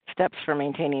 steps for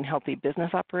maintaining healthy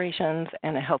business operations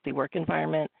and a healthy work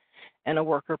environment, and a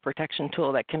worker protection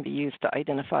tool that can be used to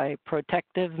identify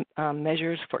protective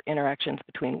measures for interactions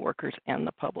between workers and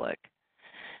the public.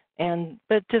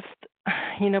 But just,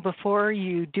 before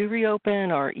you do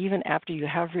reopen or even after you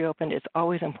have reopened, it's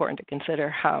always important to consider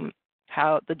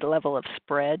how the level of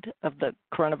spread of the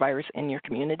coronavirus in your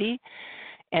community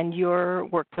and your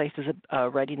workplace's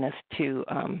readiness to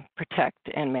protect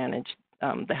and manage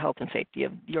the health and safety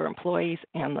of your employees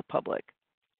and the public.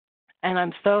 And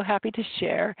I'm so happy to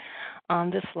share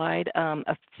on this slide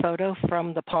a photo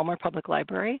from the Palmer Public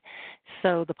Library.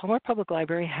 So the Palmer Public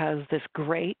Library has this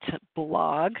great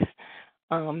blog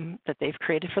that they've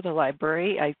created for the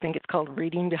library. I think it's called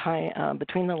Reading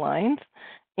Between the Lines.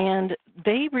 And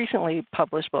they recently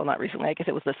published, well, not recently, I guess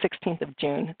it was the 16th of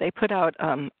June, they put out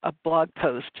a blog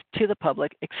post to the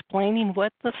public explaining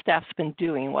what the staff's been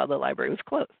doing while the library was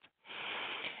closed.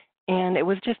 And it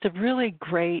was just a really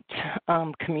great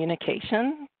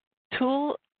communication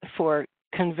tool for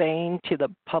conveying to the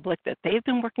public that they've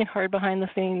been working hard behind the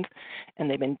scenes and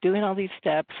they've been doing all these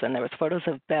steps. And there was photos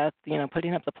of Beth,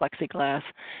 putting up the plexiglass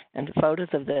and photos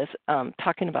of this,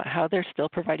 talking about how they're still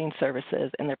providing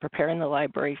services and they're preparing the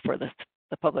library for the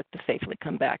the public to safely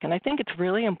come back. And I think it's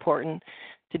really important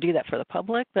to do that for the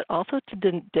public, but also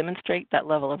to demonstrate that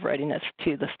level of readiness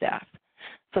to the staff.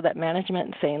 So that management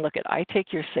is saying, look, I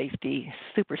take your safety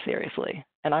super seriously,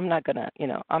 and I'm not going to,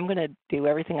 I'm going to do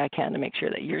everything I can to make sure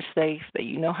that you're safe, that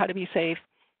you know how to be safe,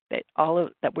 that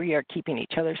we are keeping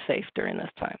each other safe during this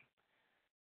time.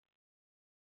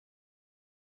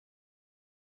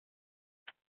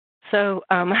 So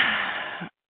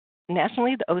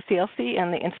nationally, the OCLC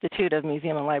and the Institute of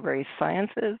Museum and Library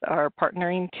Sciences are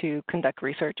partnering to conduct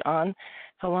research on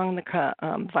how long the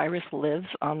virus lives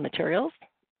on materials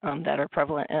that are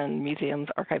prevalent in museums,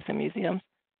 archives, and museums.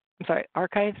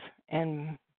 Archives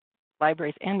and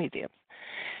libraries and museums.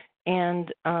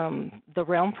 And the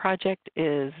Realm Project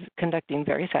is conducting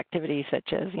various activities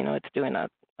such as, it's doing a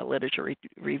literature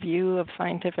review of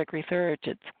scientific research.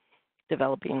 It's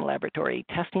developing laboratory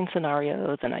testing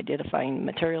scenarios and identifying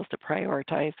materials to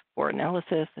prioritize for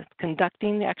analysis. It's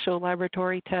conducting the actual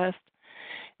laboratory test.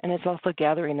 And it's also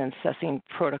gathering and assessing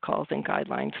protocols and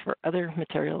guidelines for other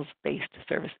materials-based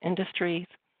service industries.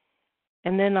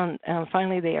 And then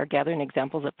finally, they are gathering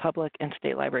examples of public and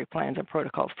state library plans and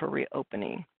protocols for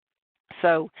reopening.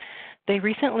 So they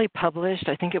recently published,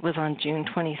 I think it was on June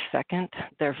 22nd,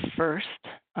 their first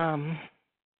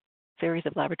series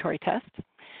of laboratory tests,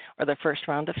 or their first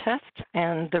round of tests.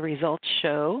 And the results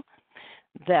show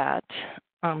that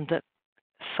the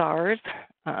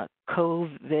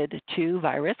SARS-CoV-2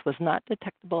 virus was not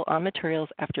detectable on materials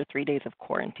after 3 days of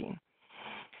quarantine.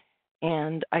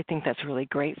 And I think that's really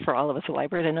great for all of us at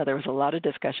libraries. I know there was a lot of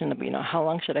discussion of, how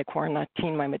long should I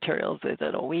quarantine my materials? Is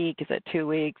it a week? Is it 2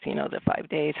 weeks? Is it 5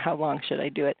 days? How long should I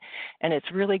do it? And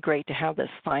it's really great to have this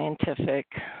scientific,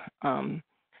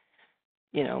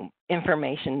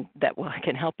 information that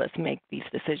can help us make these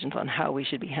decisions on how we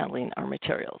should be handling our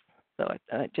materials. So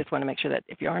I just want to make sure that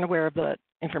if you aren't aware of the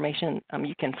information,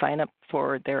 you can sign up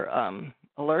for their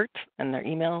alerts and their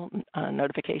email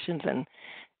notifications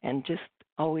and just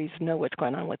always know what's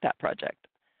going on with that project.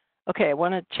 Okay, I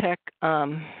want to check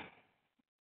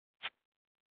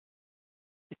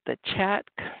the chat.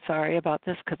 Sorry about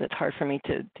this because it's hard for me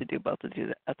to do both of these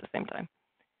at the same time.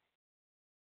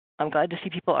 I'm glad to see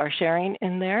people are sharing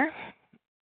in there.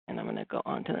 And I'm going to go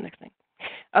on to the next thing.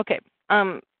 Okay,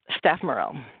 staff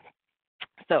morale.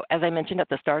 So as I mentioned at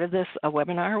the start of this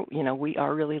webinar, we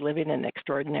are really living in an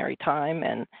extraordinary time,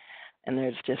 and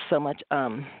there's just so much,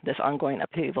 this ongoing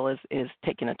upheaval is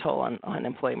taking a toll on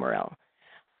employee morale.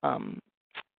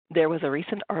 There was a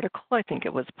recent article, I think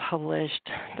it was published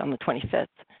on the 25th,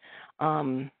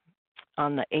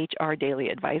 on the HR Daily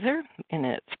Advisor, and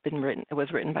it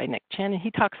was written by Nick Chen, and he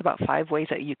talks about 5 ways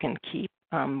that you can keep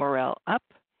morale up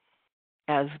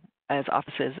as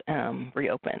offices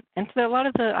reopen. And so a lot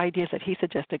of the ideas that he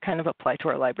suggested kind of apply to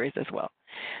our libraries as well.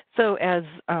 So as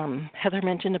Heather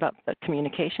mentioned about the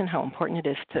communication, how important it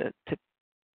is to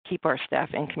keep our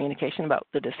staff in communication about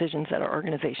the decisions that our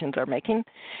organizations are making.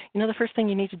 The first thing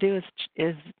you need to do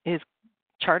is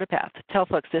chart a path. Tell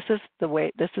folks this is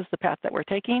the path that we're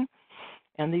taking,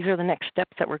 and these are the next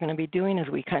steps that we're going to be doing as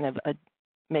we kind of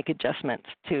make adjustments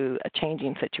to a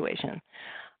changing situation.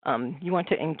 You want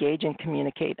to engage and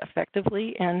communicate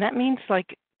effectively, and that means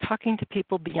like talking to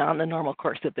people beyond the normal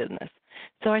course of business.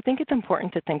 So I think it's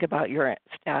important to think about your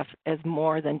staff as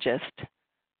more than just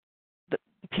the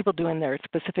people doing their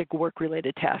specific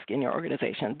work-related task in your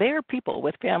organization. They are people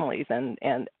with families and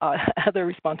other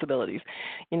responsibilities.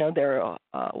 They're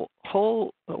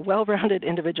whole, well-rounded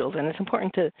individuals, and it's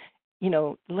important to,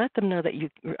 let them know that you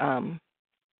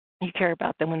care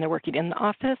about them when they're working in the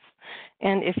office,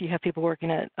 and if you have people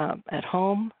working at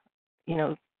home,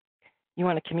 you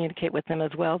want to communicate with them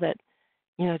as well that,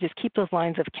 just keep those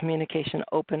lines of communication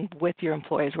open with your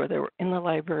employees, whether they're in the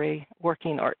library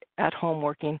working or at home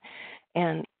working,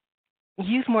 and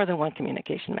use more than one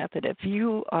communication method. If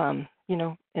you,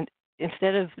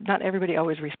 instead of, not everybody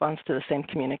always responds to the same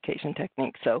communication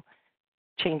technique, so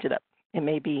change it up. It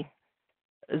may be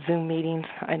Zoom meetings.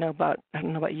 I don't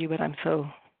know about you, but I'm so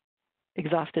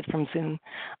exhausted from Zoom,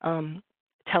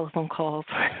 telephone calls,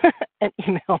 an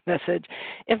email message.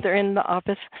 If they're in the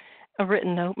office, a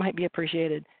written note might be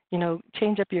appreciated.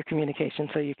 Change up your communication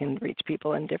so you can reach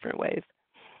people in different ways.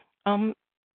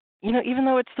 Even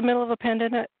though it's the middle of a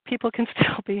pandemic, people can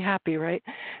still be happy, right?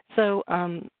 So,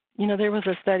 there was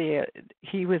a study,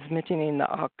 he was mentioning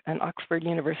an Oxford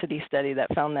University study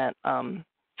that found that,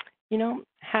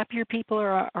 happier people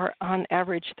are on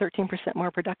average 13%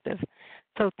 more productive.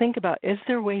 So think about, is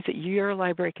there ways that your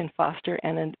library can foster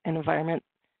an environment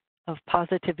of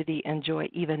positivity and joy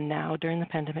even now during the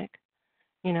pandemic?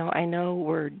 I know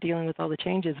we're dealing with all the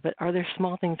changes, but are there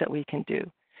small things that we can do?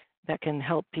 that can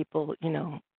help people,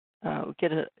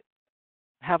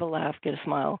 have a laugh, get a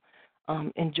smile,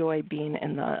 enjoy being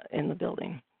in the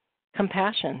building.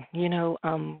 Compassion.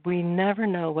 We never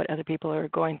know what other people are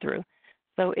going through,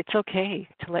 so it's okay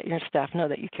to let your staff know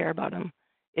that you care about them.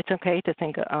 It's okay to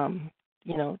think,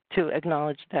 to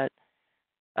acknowledge that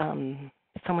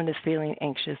someone is feeling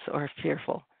anxious or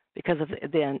fearful because of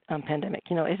the pandemic.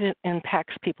 It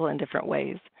impacts people in different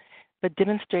ways, but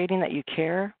demonstrating that you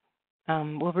care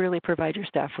will really provide your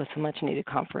staff with some much needed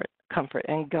comfort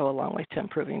and go a long way to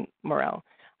improving morale.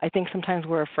 I think sometimes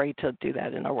we're afraid to do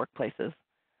that in our workplaces.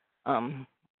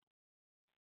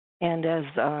 And as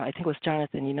I think it was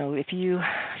Jonathan, if you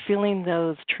feeling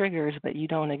those triggers but you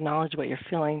don't acknowledge what you're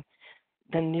feeling,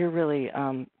 then you're really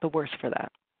the worse for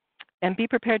that. And be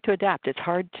prepared to adapt. It's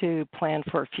hard to plan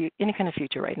for any kind of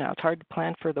future right now. It's hard to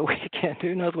plan for the weekend.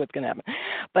 Who knows what's going to happen?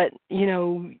 But,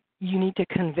 you need to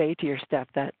convey to your staff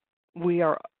that we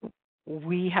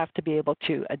have to be able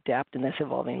to adapt in this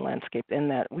evolving landscape,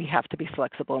 and that we have to be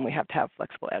flexible and we have to have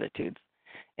flexible attitudes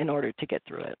in order to get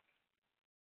through it.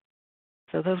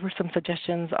 So those were some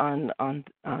suggestions on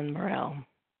morale.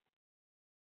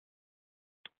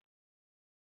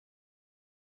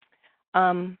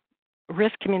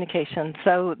 Risk communication.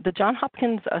 So the Johns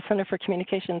Hopkins Center for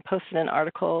Communication posted an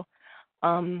article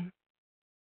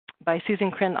by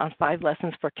Susan Krin on 5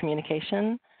 lessons for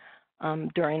communication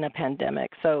during a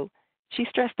pandemic. So she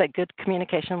stressed that good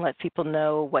communication lets people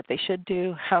know what they should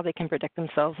do, how they can protect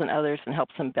themselves and others, and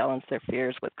helps them balance their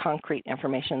fears with concrete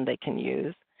information they can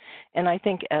use. And I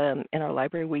think in our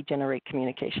library we generate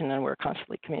communication, and we're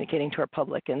constantly communicating to our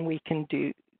public, and we can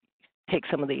take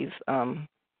some of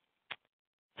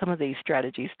these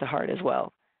strategies to heart as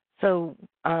well. So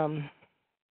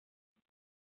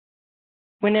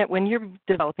when you're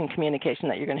developing communication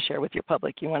that you're going to share with your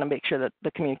public, you want to make sure that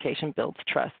the communication builds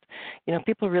trust.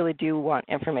 People really do want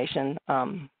information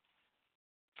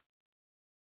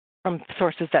from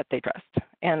sources that they trust,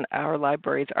 and our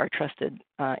libraries are trusted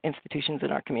institutions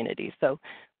in our community. So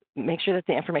make sure that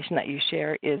the information that you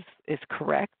share is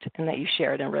correct, and that you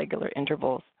share it in regular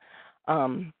intervals.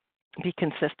 Be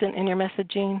consistent in your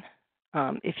messaging.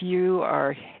 If you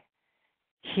are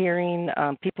hearing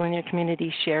people in your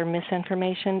community share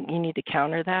misinformation, you need to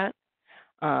counter that.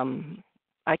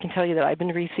 I can tell you that I've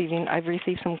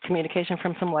received some communication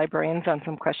from some librarians on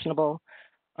some questionable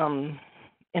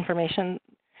information.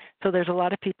 So there's a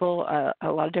lot of people,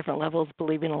 a lot of different levels,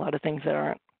 believing a lot of things that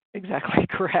aren't exactly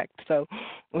correct. So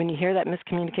when you hear that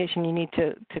miscommunication, you need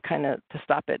to kind of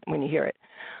stop it when you hear it.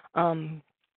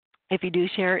 If you do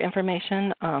share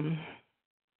information,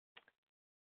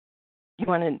 you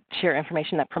want to share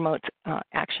information that promotes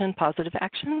action, positive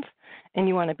actions, and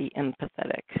you want to be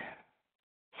empathetic.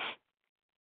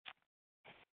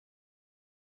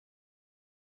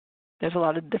 There's a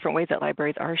lot of different ways that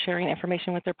libraries are sharing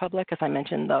information with their public. As I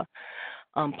mentioned, the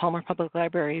Palmer Public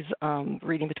Library's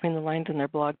Reading Between the Lines in their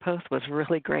blog post was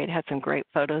really great. It had some great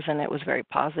photos, and it was very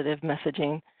positive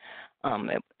messaging.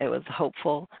 It was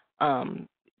hopeful.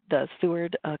 The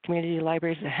Seward Community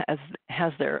Libraries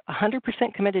has their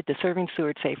 100% committed to serving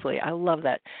Seward safely. I love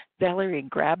that. Valerie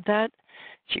grabbed that.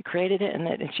 She created it, and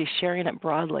she's sharing it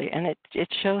broadly, and it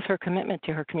shows her commitment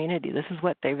to her community. This is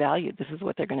what they value. This is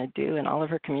what they're going to do, and all of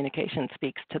her communication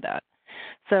speaks to that.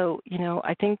 So,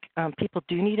 I think people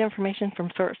do need information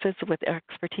from sources with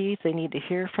expertise. They need to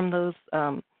hear from those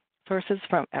sources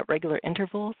at regular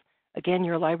intervals. Again,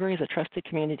 your library is a trusted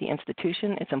community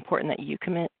institution. It's important that you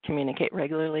communicate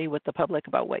regularly with the public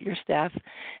about what your staff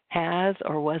has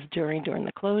or was during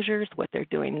the closures, what they're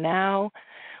doing now,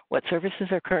 what services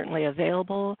are currently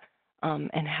available,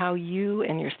 and how you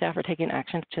and your staff are taking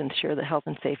actions to ensure the health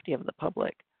and safety of the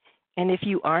public. And if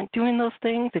you aren't doing those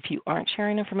things, if you aren't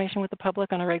sharing information with the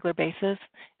public on a regular basis,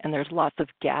 and there's lots of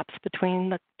gaps between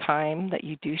the time that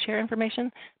you do share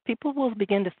information, people will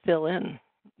begin to fill in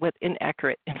with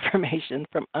inaccurate information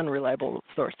from unreliable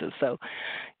sources. So,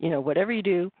 whatever you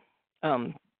do,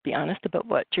 be honest about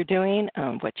what you're doing,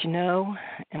 what you know,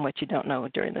 and what you don't know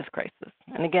during this crisis.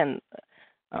 And again,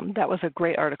 that was a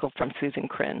great article from Susan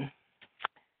Krin.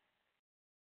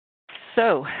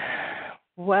 So,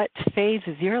 what phase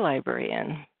is your library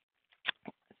in?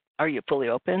 Are you fully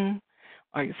open?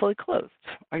 Are you fully closed?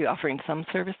 Are you offering some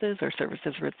services or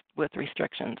services with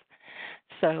restrictions?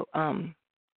 So,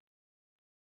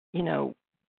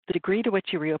 the degree to which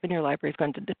you reopen your library is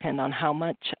going to depend on how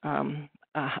much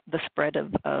the spread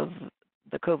of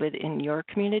the COVID in your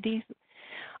community,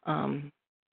 and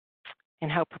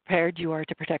how prepared you are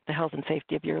to protect the health and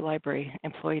safety of your library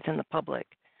employees and the public.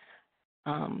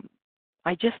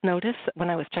 I just noticed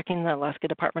when I was checking the Alaska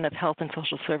Department of Health and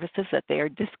Social Services that they are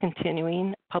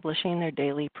discontinuing publishing their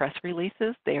daily press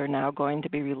releases. They are now going to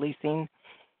be releasing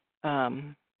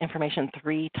information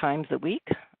 3 times a week,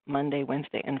 Monday,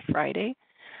 Wednesday, and Friday.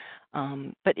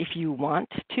 But if you want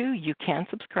to, you can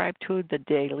subscribe to the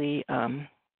daily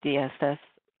DSS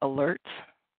alerts,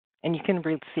 and you can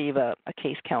receive a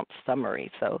case count summary.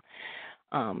 So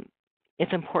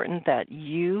it's important that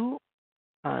you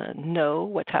know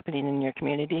what's happening in your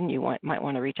community, and you might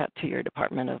want to reach out to your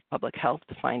Department of Public Health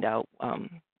to find out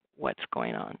what's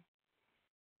going on.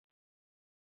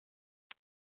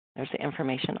 There's the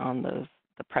information on the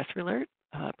press releases.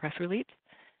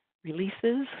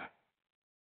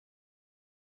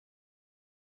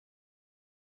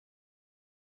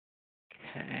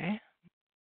 Okay.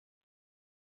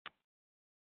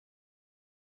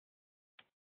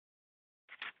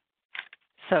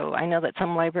 So I know that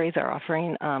some libraries are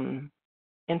offering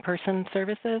in-person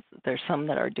services. There's some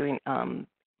that are doing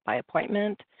by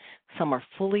appointment. Some are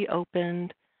fully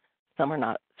opened. Some are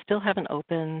not, still haven't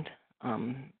opened.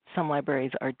 Some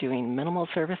libraries are doing minimal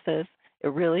services. It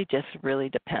really just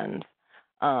depends.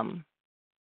 And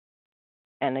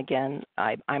again,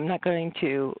 I'm not going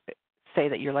to say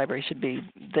that your library should be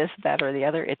this, that, or the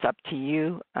other. It's up to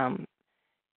you.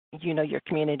 You know your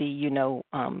community. You know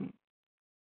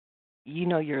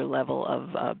your level of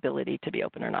ability to be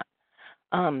open or not.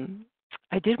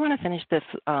 I did want to finish this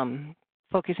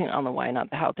focusing on the why, not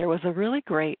the how. There was a really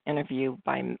great interview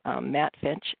by Matt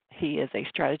Finch. He is a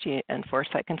strategy and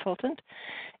foresight consultant,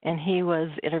 and he was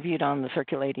interviewed on the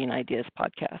Circulating Ideas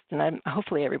podcast. And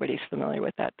hopefully everybody's familiar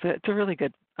with that. It's a really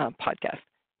good podcast.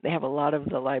 They have a lot of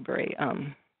the library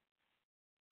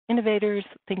innovators,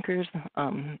 thinkers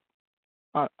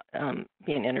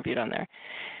being interviewed on there.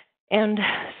 And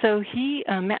so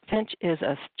Matt Finch is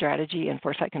a strategy and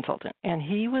foresight consultant, and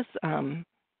he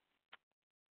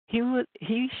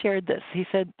shared this. He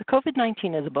said, the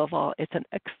COVID-19 is above all, it's an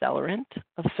accelerant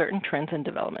of certain trends and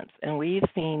developments, and we've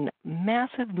seen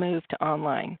massive move to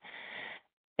online.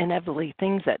 Inevitably,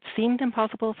 things that seemed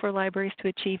impossible for libraries to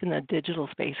achieve in the digital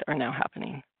space are now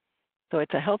happening. So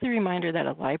it's a healthy reminder that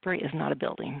a library is not a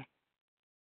building,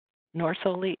 nor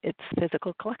solely its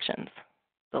physical collections.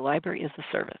 The library is the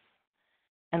service,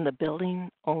 and the building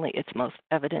only its most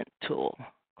evident tool.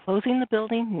 Closing the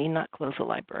building need not close the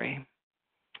library.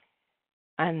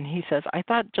 And he says, I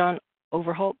thought John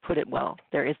Overholt put it well.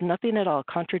 There is nothing at all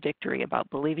contradictory about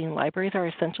believing libraries are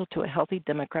essential to a healthy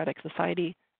democratic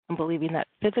society and believing that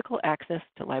physical access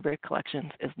to library collections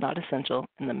is not essential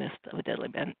in the midst of a deadly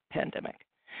pandemic.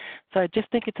 So I just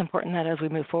think it's important that as we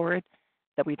move forward,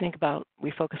 that we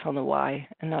focus on the why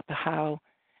and not the how.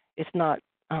 It's not,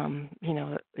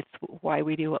 it's why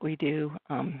we do what we do.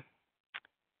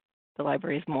 The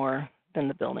library is more than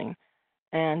the building.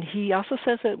 And he also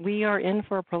says that we are in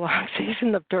for a prolonged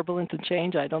season of turbulence and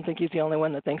change. I don't think he's the only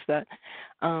one that thinks that.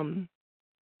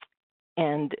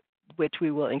 And which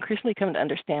we will increasingly come to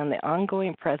understand the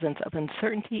ongoing presence of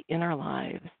uncertainty in our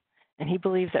lives. And he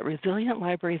believes that resilient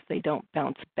libraries, they don't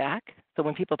bounce back. So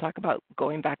when people talk about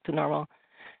going back to normal,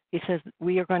 he says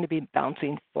we are going to be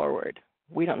bouncing forward.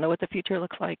 We don't know what the future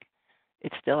looks like.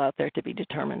 It's still out there to be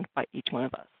determined by each one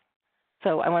of us.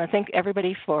 So I want to thank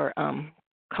everybody for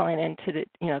coming in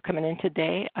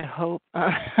today. I hope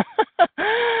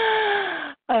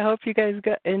you guys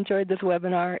enjoyed this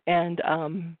webinar, and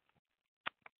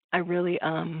I really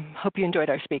hope you enjoyed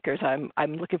our speakers.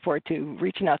 I'm looking forward to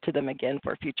reaching out to them again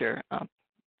for future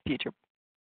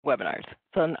webinars.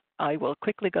 So I will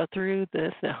quickly go through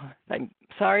this. I'm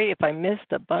sorry if I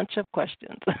missed a bunch of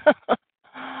questions.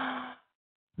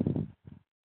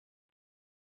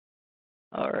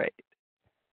 All right.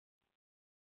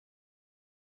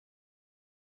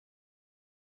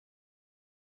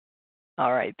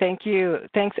 All right, thank you.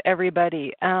 Thanks,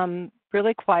 everybody.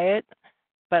 Really quiet,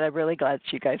 but I'm really glad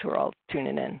that you guys were all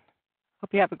tuning in.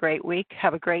 Hope you have a great week.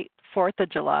 Have a great 4th of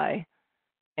July,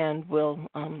 and we'll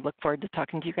look forward to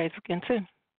talking to you guys again soon.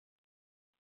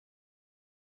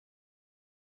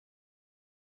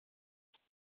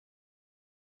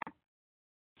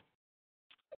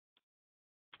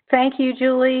 Thank you,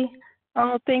 Julie.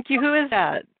 Oh, thank you. Who is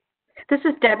that? This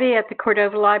is Debbie at the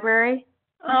Cordova Library.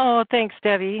 Oh, thanks,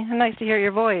 Debbie. Nice to hear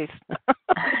your voice.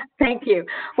 Thank you.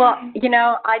 Well,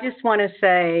 I just want to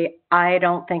say I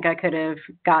don't think I could have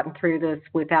gotten through this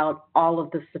without all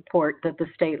of the support that the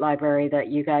State Library that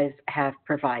you guys have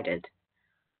provided.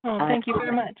 Oh, thank you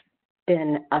very much. It's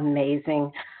been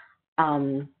amazing.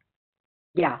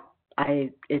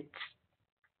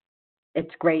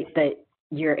 It's great that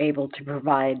you're able to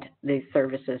provide these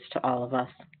services to all of us.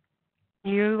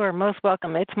 You are most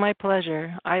welcome. It's my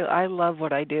pleasure. I love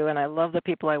what I do, and I love the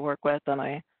people I work with, and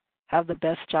I have the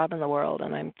best job in the world,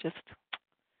 and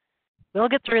we'll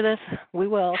get through this. We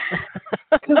will.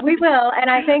 We will, and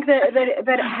I think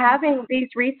that having these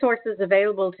resources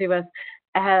available to us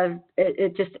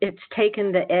it's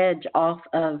taken the edge off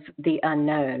of the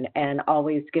unknown and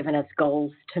always given us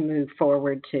goals to move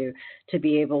forward to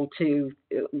be able to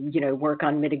work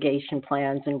on mitigation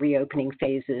plans and reopening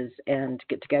phases and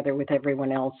get together with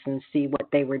everyone else and see what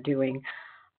they were doing.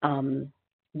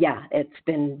 It's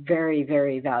been very,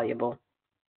 very valuable.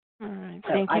 All right.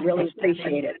 So Thank you. I really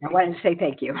appreciate it. I wanted to say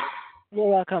thank you. You're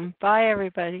welcome. Bye,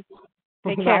 everybody.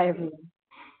 Take care. Bye, everyone.